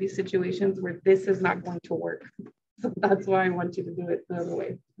there's going to be situations where this is not going to work. So that's why I want you to do it the other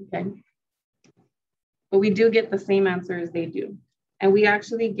way, okay? But we do get the same answer as they do. And we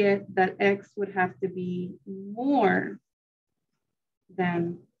actually get that x would have to be more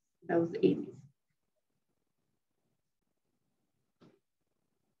than those 80s.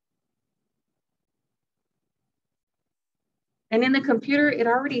 And in the computer, it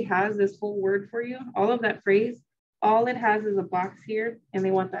already has this whole word for you, all of that phrase. All it has is a box here, and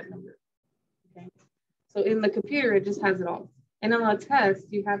they want that number, okay? So in the computer, it just has it all. And on a test,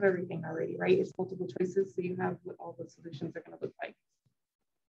 you have everything already, right? It's multiple choices, so you have what all the solutions are gonna look like.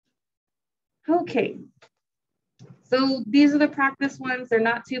 Okay, so these are the practice ones. They're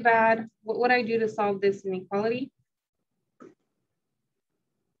not too bad. What would I do to solve this inequality?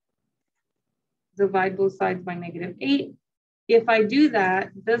 Divide both sides by -8. If I do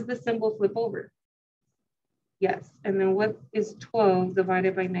that, does the symbol flip over? Yes, and then what is 12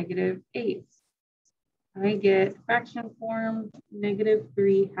 divided by -8? I get fraction form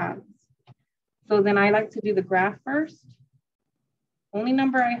 -3/2. So then I like to do the graph first. Only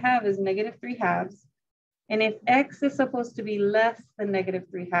number I have is -3/2. And if x is supposed to be less than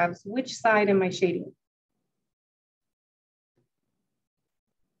 -3/2, which side am I shading?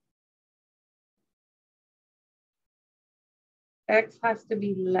 X has to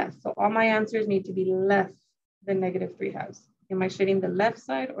be less. So all my answers need to be less than -3/2. Am I shading the left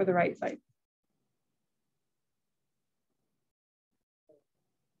side or the right side?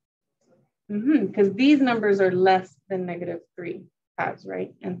 Because these numbers are less than -3 halves,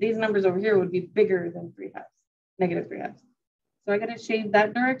 right? And these numbers over here would be bigger than 3 halves, -3 halves. So I gotta shade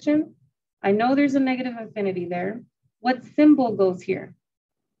that direction. I know there's a negative infinity there. What symbol goes here?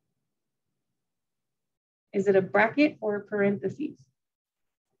 Is it a bracket or a parentheses?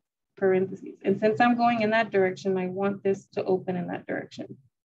 Parentheses. And since I'm going in that direction, I want this to open in that direction.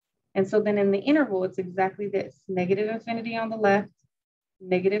 And so then in the interval, it's exactly this: negative infinity on the left,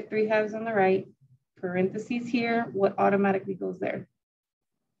 -3 halves on the right, parentheses here. What automatically goes there?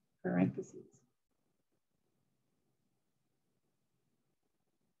 Parentheses.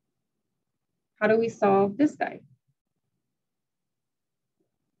 How do we solve this guy?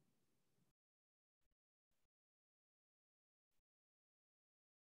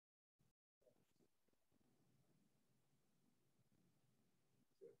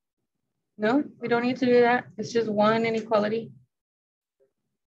 No, we don't need to do that. It's just one inequality.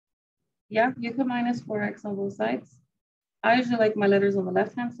 Yeah, you can minus 4x on both sides. I usually like my letters on the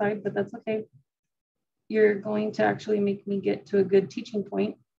left-hand side, but that's okay. You're going to actually make me get to a good teaching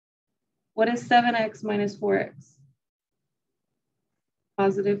point. What is 7x minus 4x?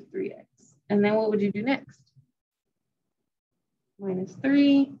 Positive 3x. And then what would you do next? Minus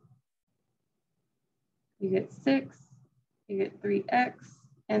 3. You get 6. You get 3x.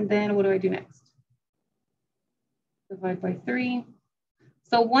 And then what do I do next? Divide by 3.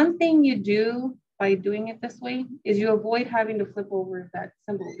 So one thing you do by doing it this way is you avoid having to flip over that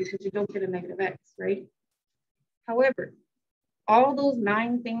symbol because you don't get a negative x, right? However, all those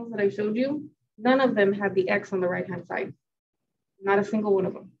 9 things that I showed you, none of them had the x on the right-hand side. Not a single one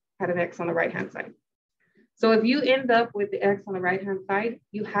of them had an x on the right-hand side. So if you end up with the x on the right-hand side,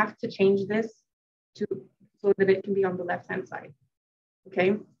 you have to change this to so that it can be on the left-hand side,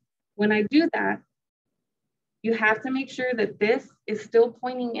 okay? When I do that, you have to make sure that this is still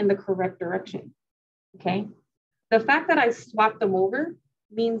pointing in the correct direction, okay? The fact that I swapped them over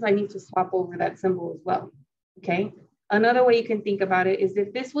means I need to swap over that symbol as well, okay? Another way you can think about it is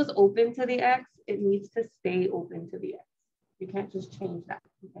if this was open to the x, it needs to stay open to the x. You can't just change that,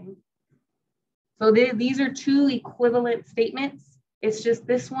 okay? So these are 2 equivalent statements. It's just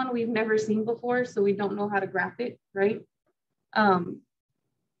this one we've never seen before, so we don't know how to graph it, right?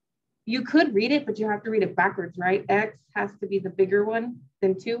 You could read it, but you have to read it backwards, right? X has to be the bigger one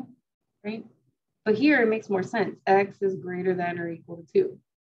than 2, right? But here it makes more sense. X is greater than or equal to 2.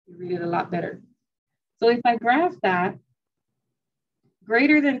 You read it a lot better. So if I graph that,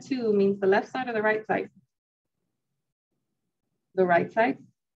 greater than 2 means the left side or the right side? The right side.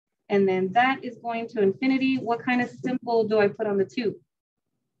 And then that is going to infinity. What kind of symbol do I put on the 2?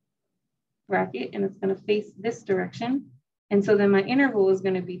 Bracket, and it's going to face this direction. And so then my interval is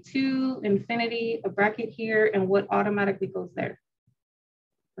going to be 2, infinity, a bracket here, and what automatically goes there?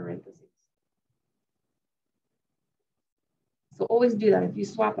 Parentheses. So always do that if you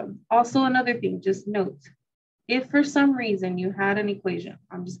swap them. Also, another thing, just note, if for some reason you had an equation,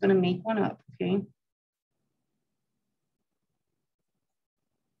 I'm just going to make one up, okay?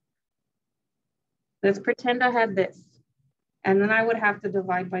 Let's pretend I had this. And then I would have to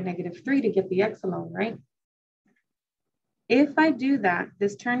divide by -3 to get the x alone, right? If I do that,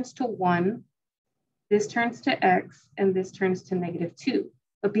 this turns to 1, this turns to x, and this turns to -2.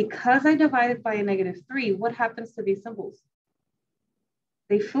 But because I divided by a -3, what happens to these symbols?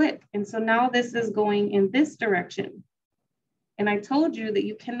 They flip. And so now this is going in this direction. And I told you that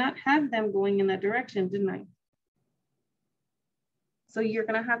you cannot have them going in that direction, didn't I? So you're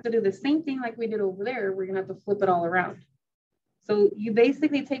going to have to do the same thing like we did over there. We're going to have to flip it all around. So you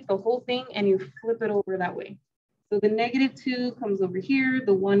basically take the whole thing and you flip it over that way. So the -2 comes over here,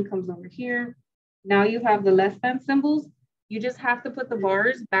 the 1 comes over here. Now you have the less than symbols. You just have to put the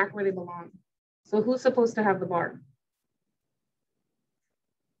bars back where they belong. So who's supposed to have the bar?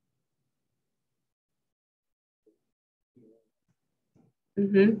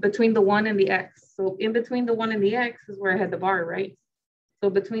 Between the 1 and the x. So in between the 1 and the x is where I had the bar, right? So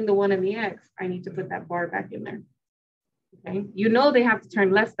between the 1 and the x, I need to put that bar back in there. Okay, you know they have to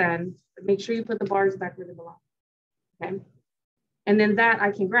turn less than, but make sure you put the bars back where they belong. Okay, and then that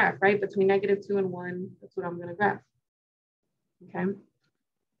I can graph, right? Between -2 and 1, that's what I'm going to graph. Okay,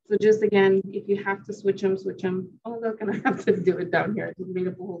 so just again, if you have to switch them, switch them. Oh, look, and I have to do it down here. I just made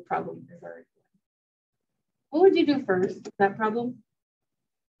up a whole problem. What would you do first, that problem?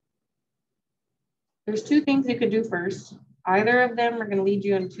 There's 2 things you could do first. Either of them are going to lead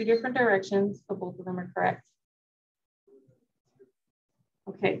you in 2 different directions, but both of them are correct.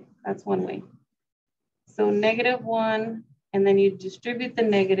 Okay, that's one way. So -1 and then you distribute the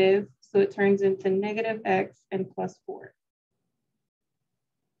negative, so it turns into negative x and plus 4.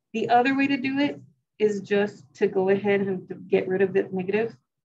 The other way to do it is just to go ahead and to get rid of the negative,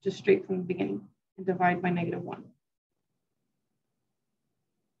 just straight from the beginning, and divide by -1.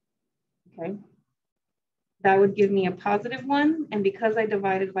 Okay. That would give me a +1, and because I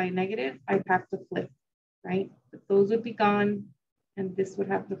divided by a negative, I have to flip, right? But those would be gone, and this would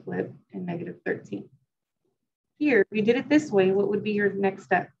have to flip in -13. Here, if you did it this way, what would be your next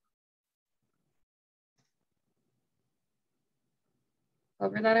step?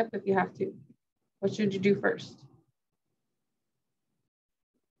 Cover that up if you have to. What should you do first?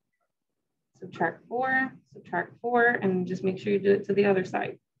 Subtract 4, and just make sure you do it to the other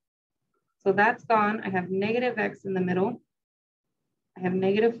side. So that's gone. I have -x in the middle. I have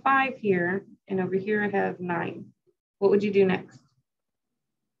 -5 here, and over here I have 9. What would you do next?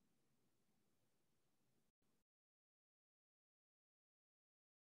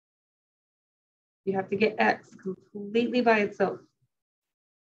 You have to get x completely by itself.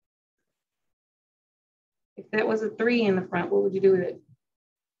 If that was a 3 in the front, what would you do with it?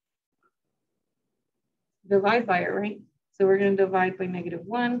 Divide by it, right? So we're going to divide by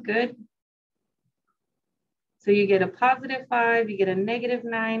 -1. Good. So you get a +5, you get a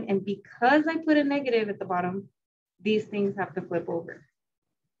 -9, and because I put a negative at the bottom, these things have to flip over.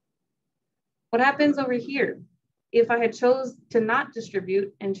 What happens over here? If I had chose to not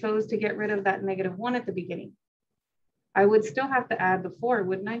distribute and chose to get rid of that -1 at the beginning, I would still have to add the 4,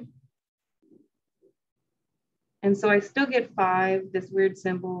 wouldn't I? And so I still get 5, this weird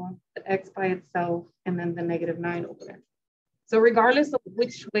symbol, the x by itself, and then the -9 over there. So regardless of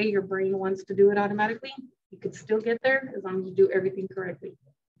which way your brain wants to do it automatically, you could still get there as long as you do everything correctly,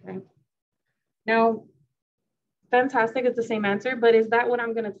 okay? Now, fantastic, it's the same answer, but is that what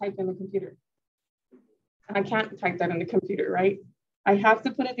I'm gonna type in the computer? I can't type that in the computer, right? I have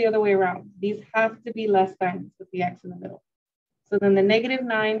to put it the other way around. These have to be less than with the x in the middle. So then the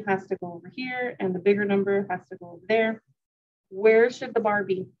 -9 has to go over here and the bigger number has to go over there. Where should the bar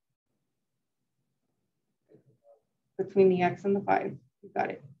be? Between the x and the 5, you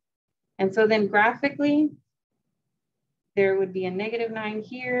got it. And so then graphically, there would be a -9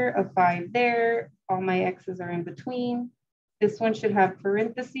 here, a 5 there, all my x's are in between. This one should have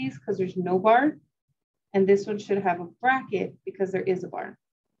parentheses because there's no bar. And this one should have a bracket because there is a bar.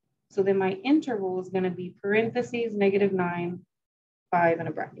 So then my interval is going to be parentheses, -9, 5, and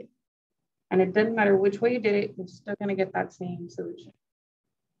a bracket. And it doesn't matter which way you did it, you're still going to get that same solution.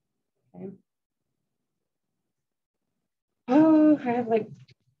 Okay. Oh, I have like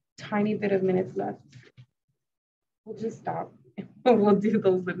tiny bit of minutes left. We'll just stop. We'll do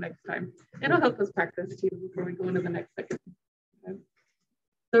those the next time. It'll help us practice too before we go into the next section. Okay.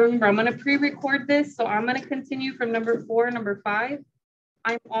 So remember, I'm going to pre-record this. So I'm going to continue from number 4, number 5.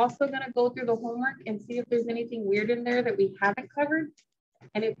 I'm also going to go through the homework and see if there's anything weird in there that we haven't covered.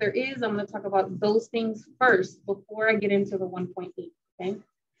 And if there is, I'm going to talk about those things first before I get into the 1.8, okay?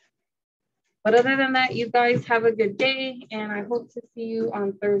 But other than that, you guys have a good day, and I hope to see you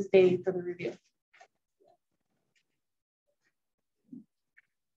on Thursday for the review.